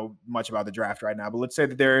I don't know much about the draft right now, but let's say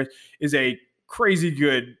that there is a crazy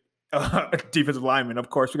good defensive lineman, of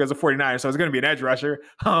course, because of 49ers. So it's going to be an edge rusher.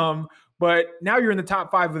 But now you're in the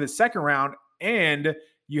top 5 of the second round, and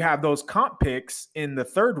you have those comp picks in the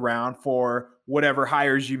third round for whatever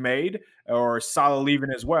hires you made, or Saleh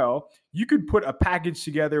leaving as well. You could put a package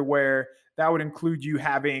together where that would include you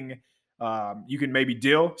having you can maybe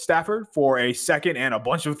deal Stafford for a second and a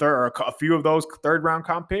bunch of a few of those third round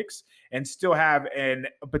comp picks, and still have a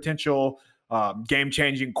potential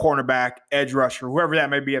game-changing cornerback, edge rusher, whoever that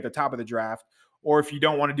may be at the top of the draft. Or if you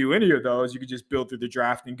don't want to do any of those, you could just build through the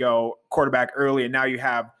draft and go quarterback early, and now you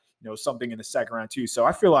have something in the second round too. So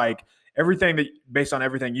I feel like based on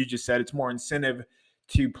everything you just said, it's more incentive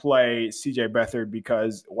to play CJ Beathard,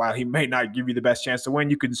 because while he may not give you the best chance to win,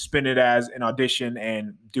 you can spin it as an audition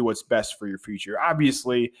and do what's best for your future.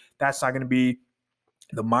 Obviously, that's not going to be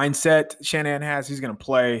the mindset Shanahan has. He's going to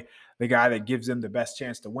play the guy that gives him the best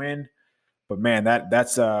chance to win. But man,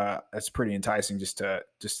 that's pretty enticing just to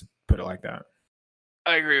put it like that.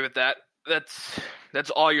 I agree with that. That's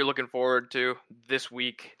all you're looking forward to this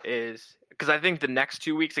week, is because I think the next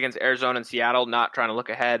 2 weeks against Arizona and Seattle, not trying to look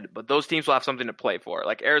ahead, but those teams will have something to play for.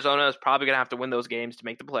 Like, Arizona is probably going to have to win those games to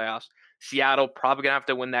make the playoffs. Seattle probably going to have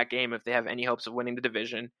to win that game if they have any hopes of winning the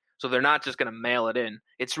division. So they're not just going to mail it in.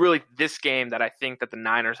 It's really this game that I think that the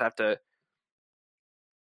Niners have to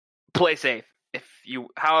play safe,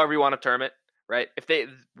 however you want to term it, right?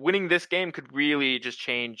 Winning this game could really just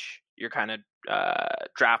change your kind of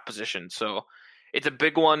draft position. So it's a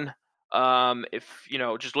big one. If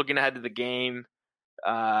just looking ahead to the game,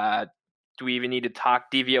 do we even need to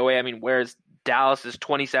talk DVOA? I mean, whereas Dallas is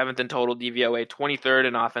 27th in total DVOA, 23rd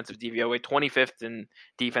in offensive DVOA, 25th in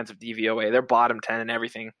defensive DVOA. They're bottom 10 in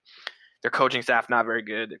everything. Their coaching staff not very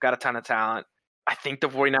good. They've got a ton of talent. I think the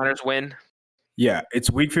 49ers win. Yeah, it's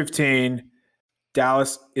week 15.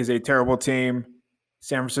 Dallas is a terrible team.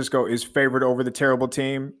 San Francisco is favored over the terrible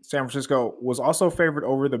team. San Francisco was also favored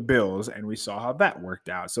over the Bills, and we saw how that worked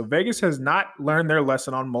out. So Vegas has not learned their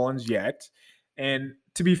lesson on Mullins yet. And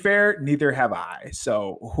to be fair, neither have I.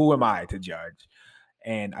 So who am I to judge?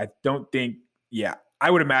 And I don't think, I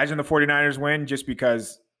would imagine the 49ers win, just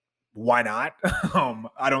because why not?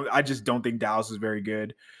 I just don't think Dallas is very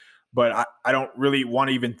good. but I don't really want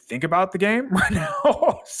to even think about the game right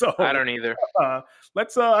now. So I don't either.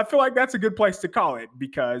 Let's. I feel like that's a good place to call it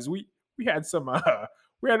because we had some.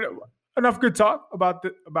 We had enough good talk about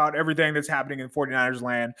everything that's happening in 49ers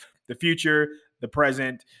land, the future, the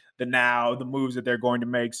present, the now, the moves that they're going to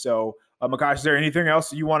make. So, Akash, is there anything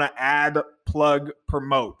else you want to add, plug,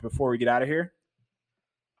 promote before we get out of here?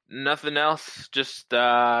 Nothing else. Just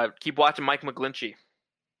keep watching Mike McGlinchey.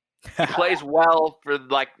 He plays well for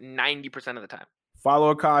like 90% of the time.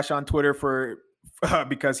 Follow Akash on Twitter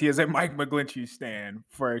because he is a Mike McGlinchey stan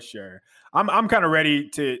for sure. I'm kind of ready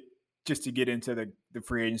to get into the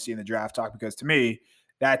free agency and the draft talk because to me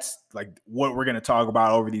that's like what we're going to talk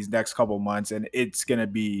about over these next couple of months, and it's going to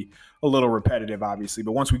be a little repetitive, obviously.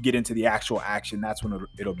 But once we get into the actual action, that's when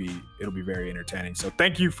it'll be very entertaining. So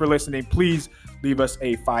thank you for listening. Please leave us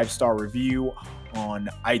a 5-star review on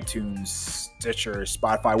iTunes, Stitcher,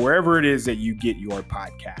 Spotify, wherever it is that you get your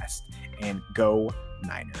podcast. And go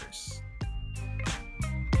Niners.